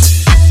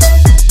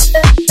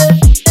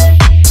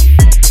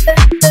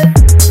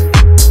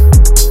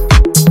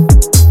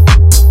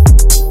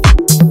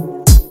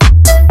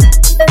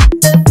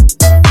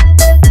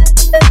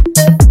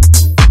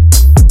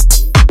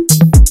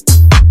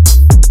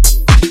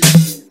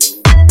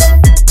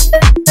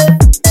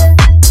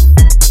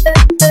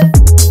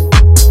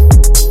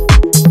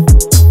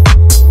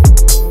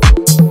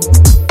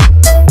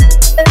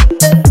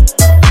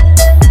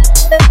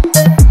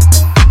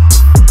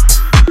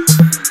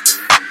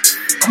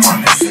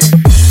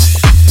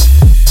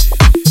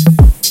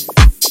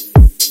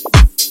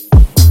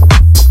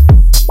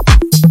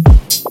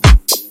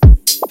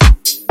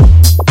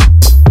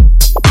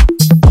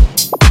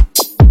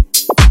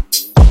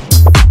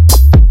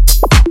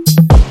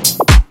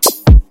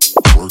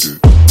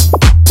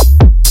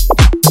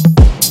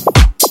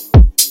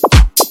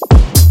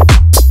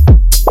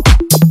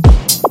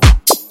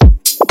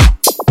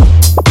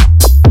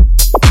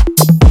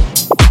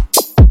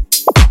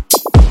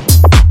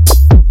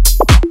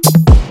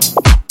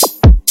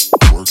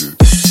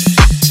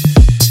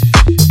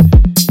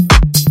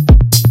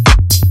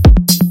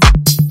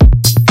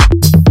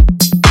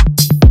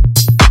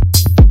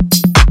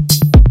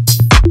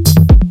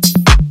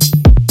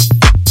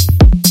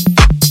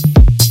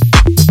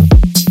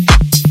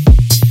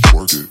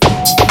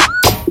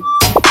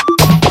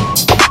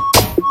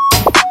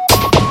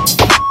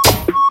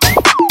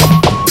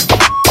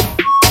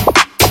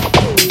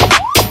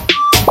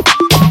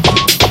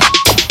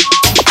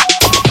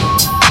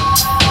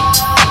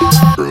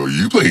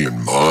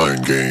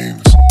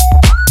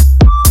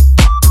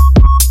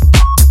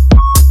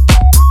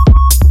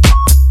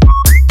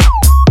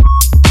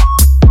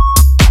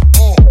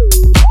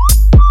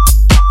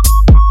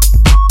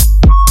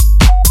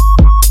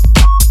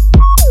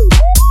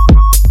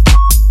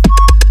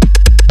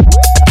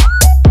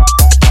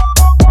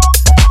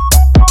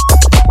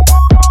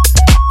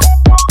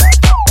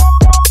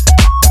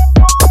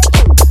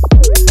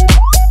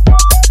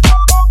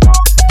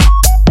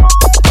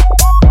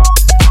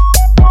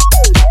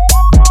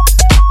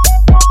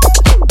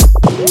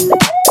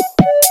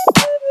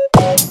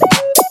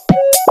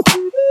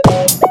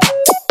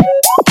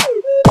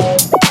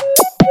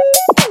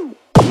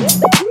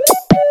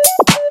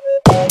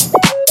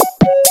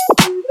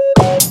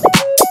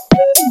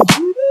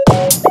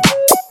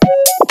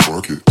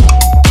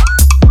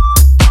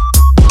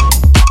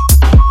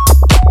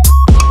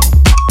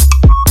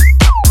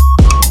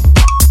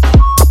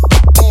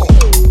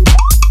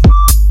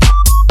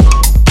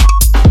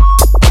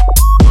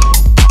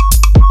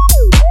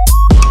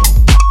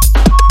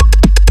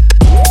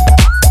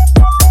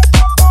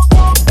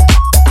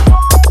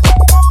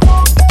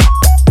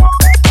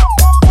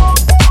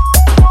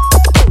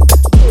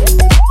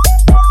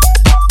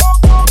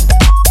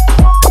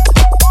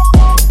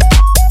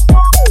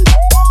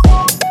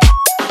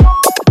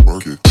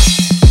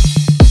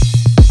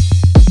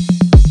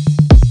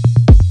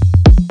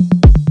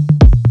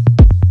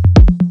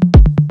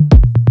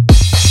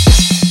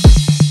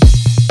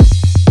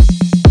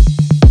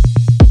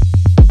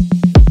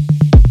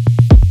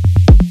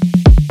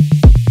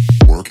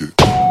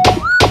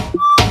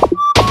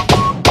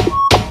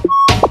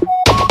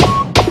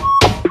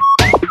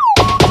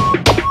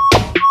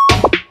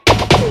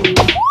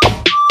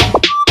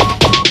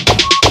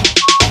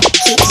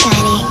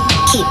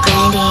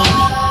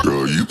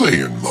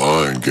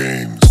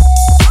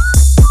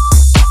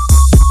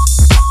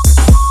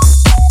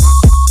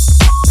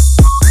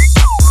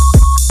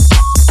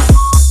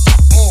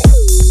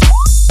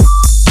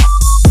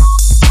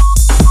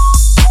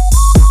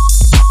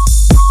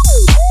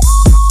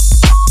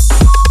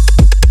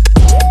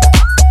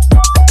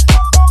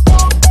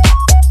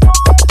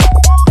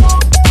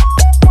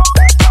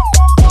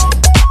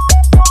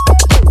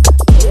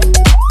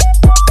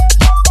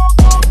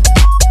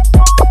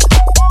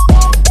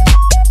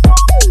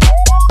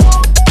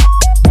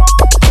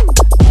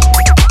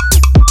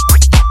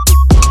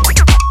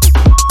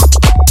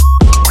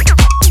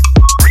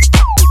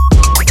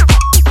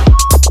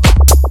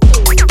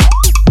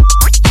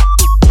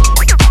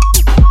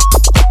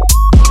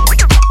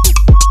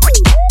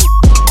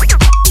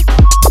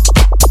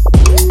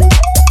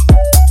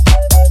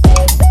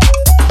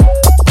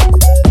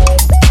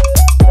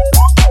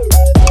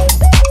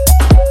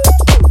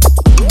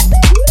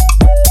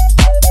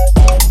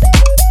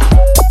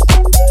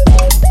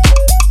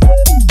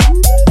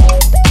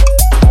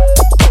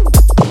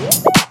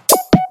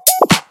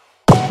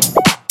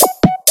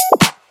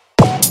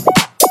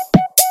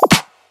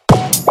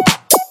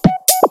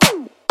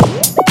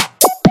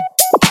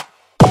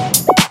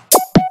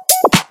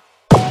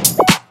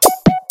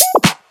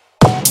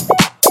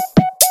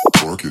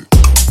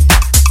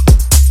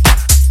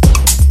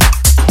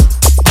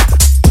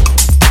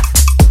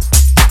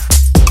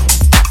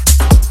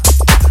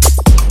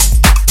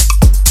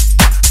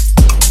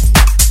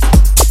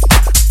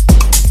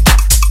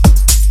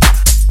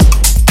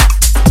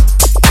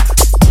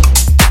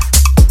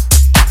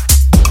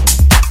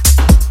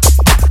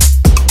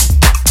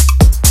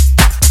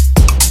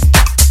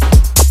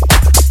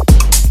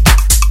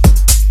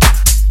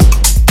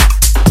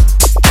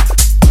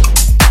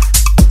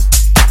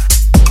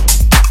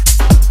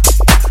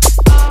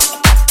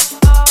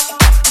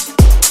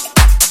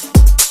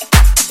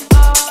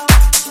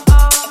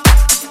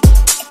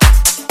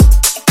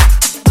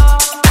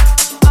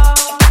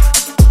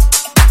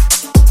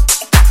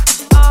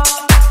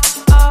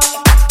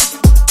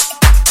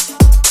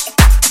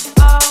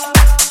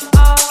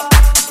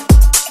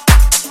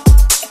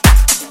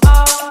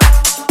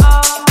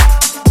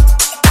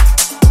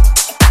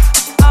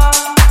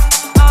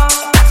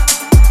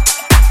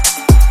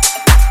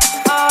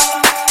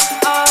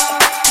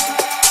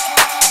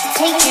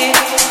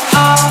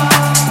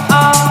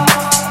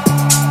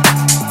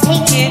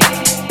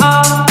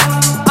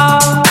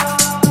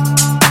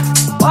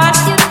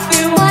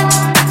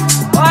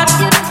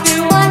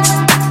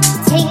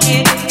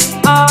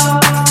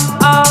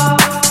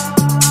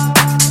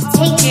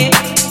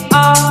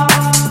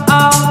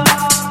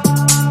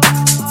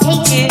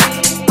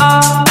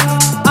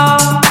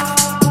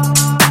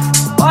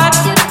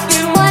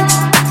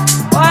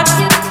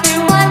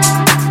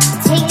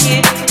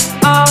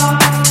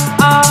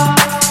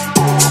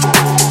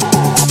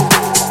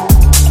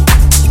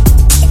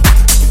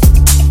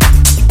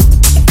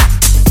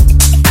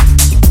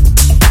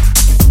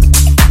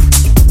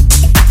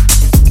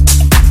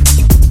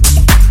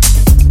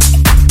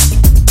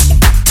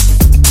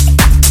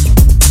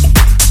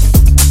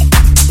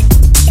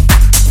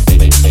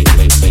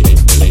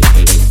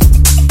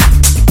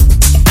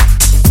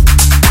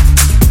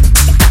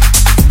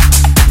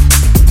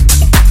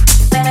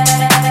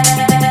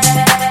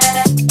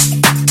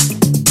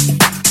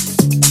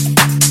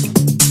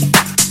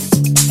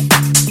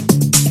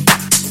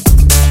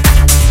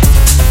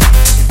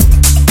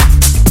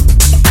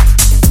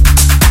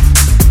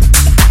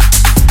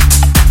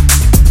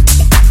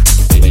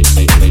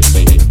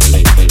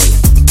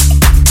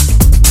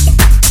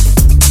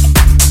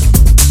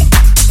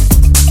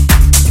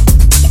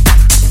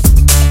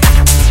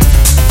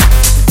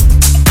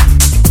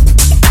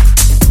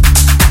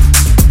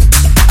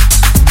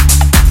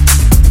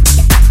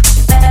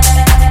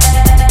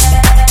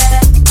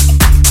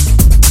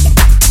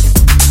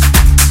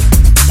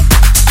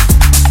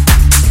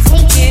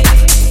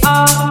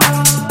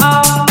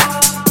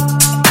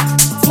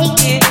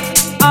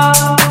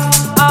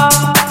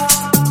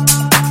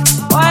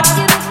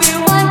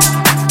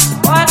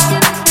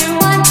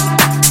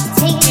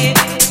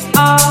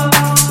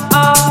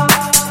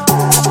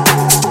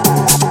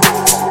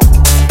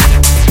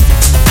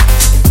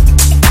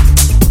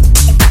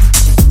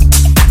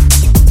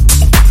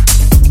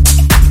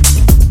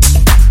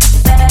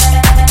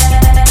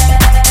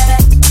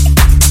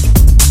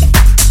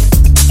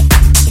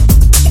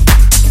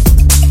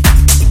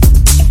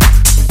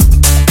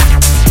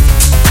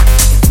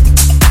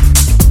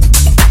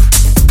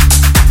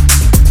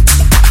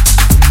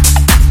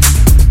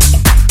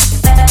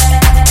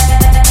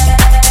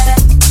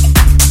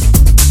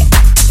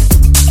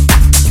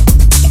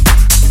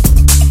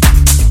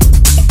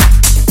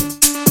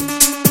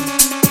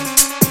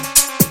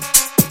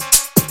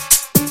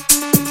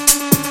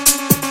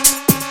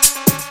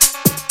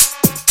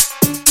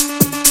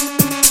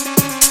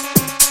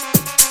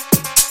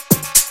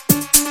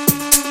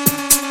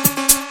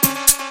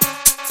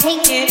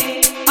 Take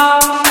it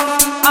all,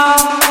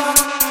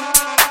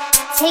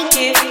 take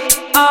it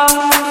all.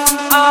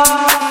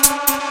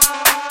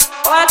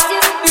 What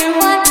you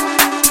want,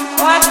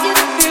 what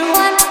you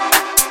want,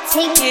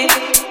 take it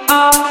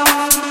all,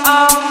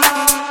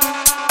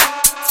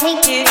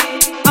 take it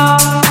all,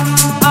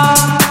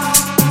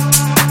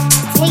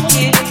 take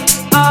it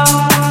all.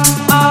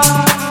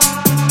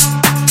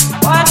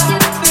 What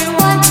you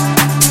want,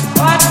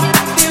 what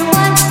you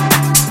want,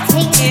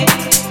 take it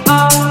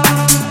all.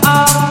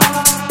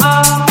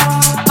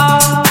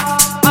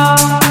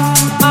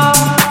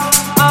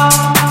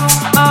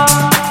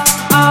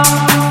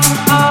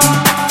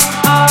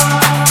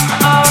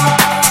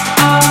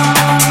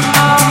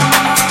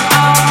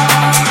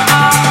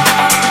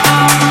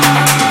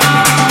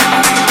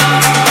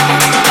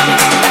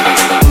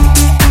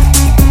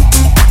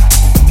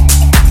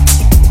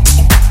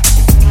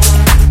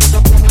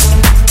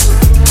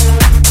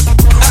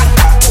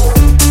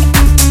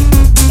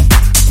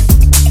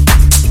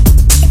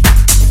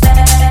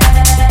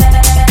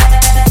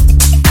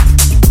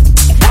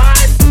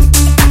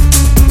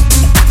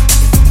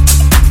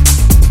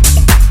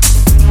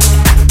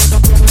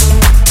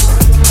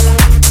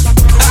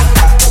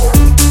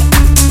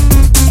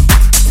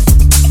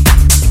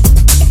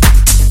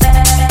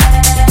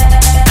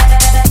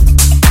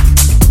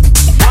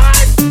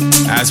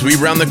 As we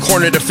round the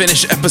corner to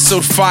finish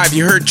episode 5,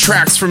 you heard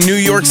tracks from New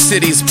York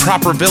City's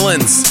Proper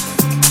Villains,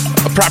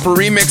 a proper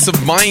remix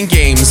of Mind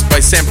Games by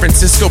San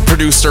Francisco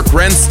producer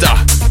Grensta,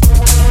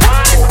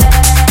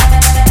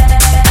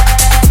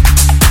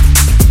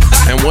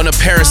 and one of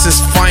Paris's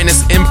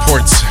finest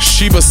imports,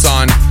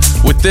 Shiba-san,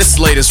 with this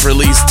latest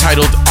release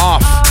titled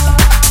Off,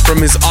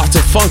 from his Off to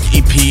Funk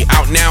EP,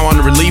 out now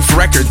on Relief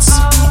Records.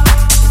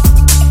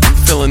 I'm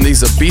feeling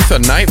these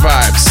Ibiza night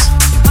vibes.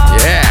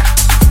 Yeah.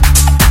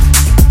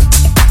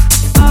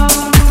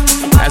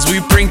 As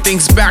we bring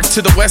things back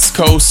to the West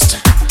Coast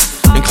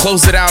and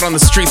close it out on the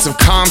streets of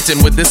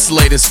Compton with this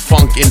latest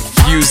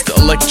funk-infused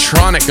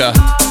electronica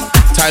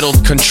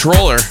titled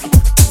Controller,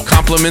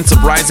 compliments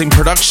of rising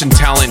production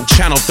talent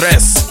Channel 3.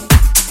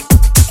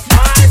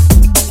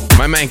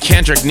 My man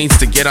Kendrick needs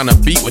to get on a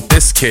beat with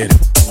this kid.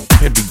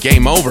 It'd be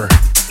game over.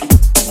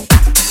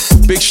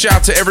 Big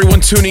shout to everyone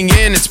tuning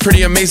in. It's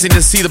pretty amazing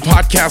to see the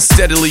podcast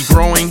steadily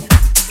growing.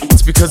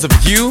 It's because of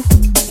you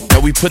that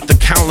we put the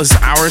countless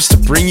hours to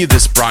bring you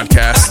this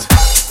broadcast.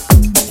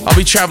 I'll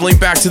be traveling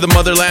back to the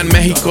motherland,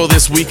 Mexico,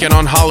 this weekend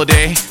on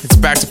holiday. It's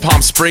back to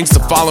Palm Springs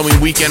the following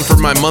weekend for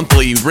my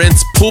monthly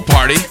Rinse pool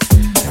party,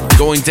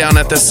 going down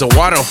at the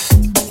Saguaro.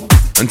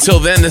 Until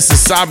then, this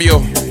is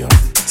Sabio.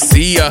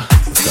 See ya.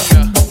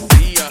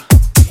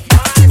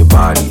 Your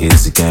body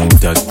is the game,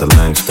 duck the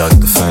lane, duck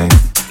the fame.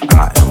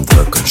 I am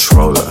the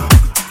controller.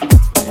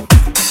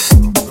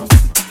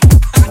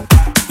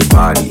 Your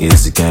body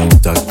is the game,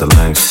 duck the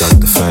lane, duck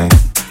the fame.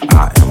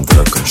 I am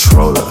the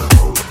controller.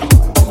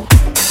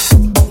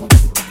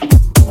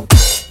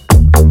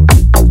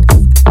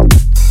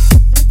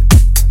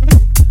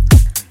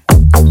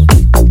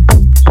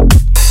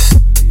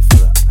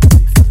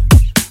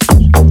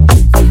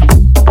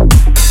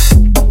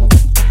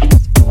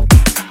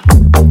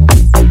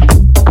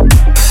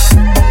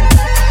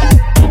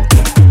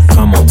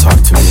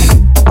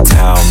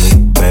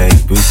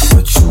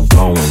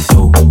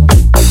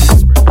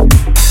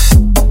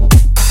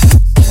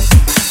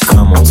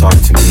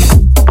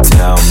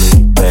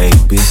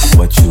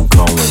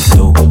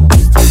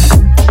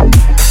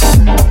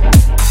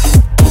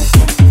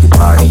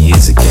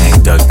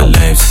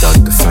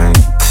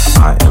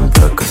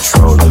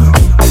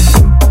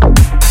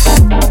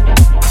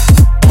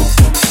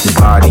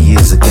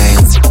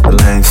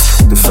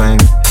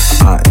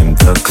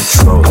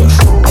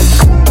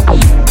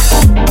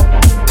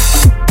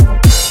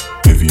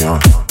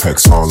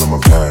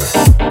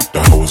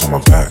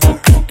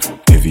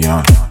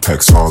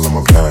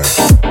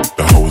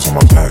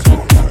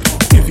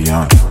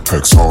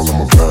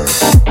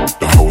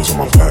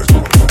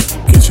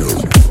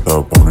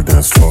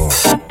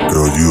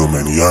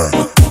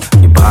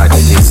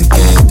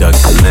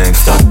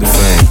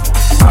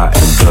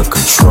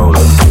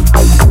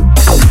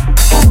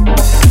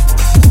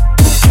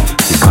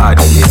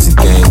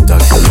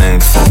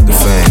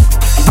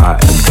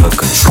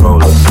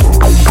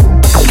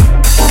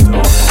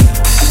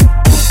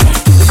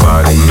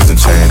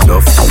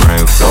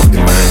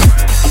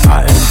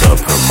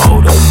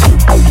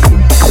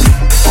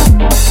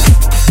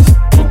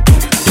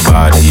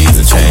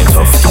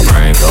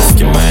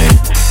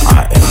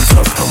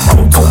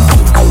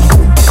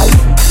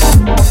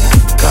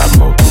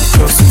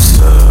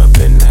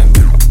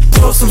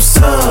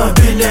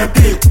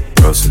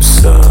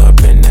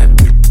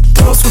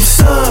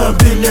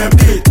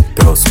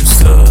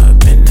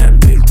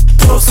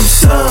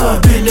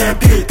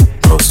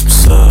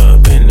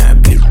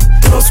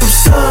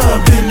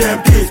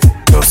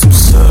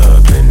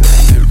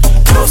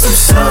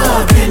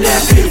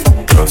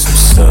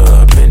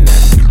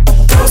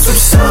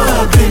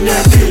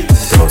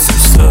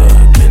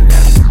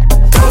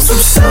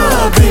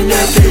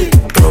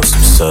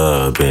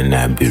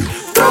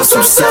 Throw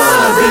throw some sub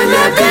in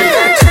that beat.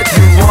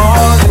 You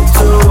wanted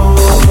to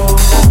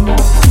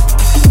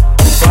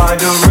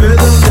find a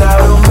rhythm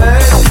that'll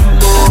make you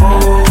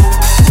move.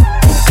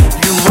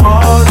 You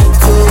wanted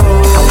to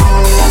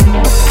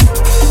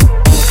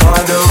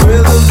find a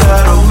rhythm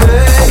that'll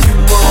make you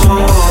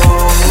move.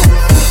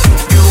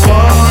 You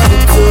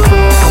wanted to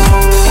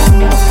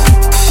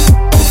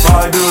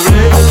find a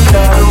rhythm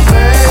that'll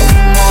make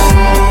you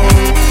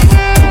move.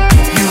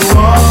 You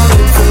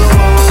wanted to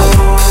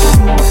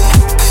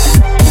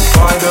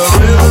find a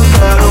rhythm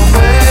that'll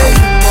make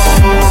you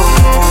move.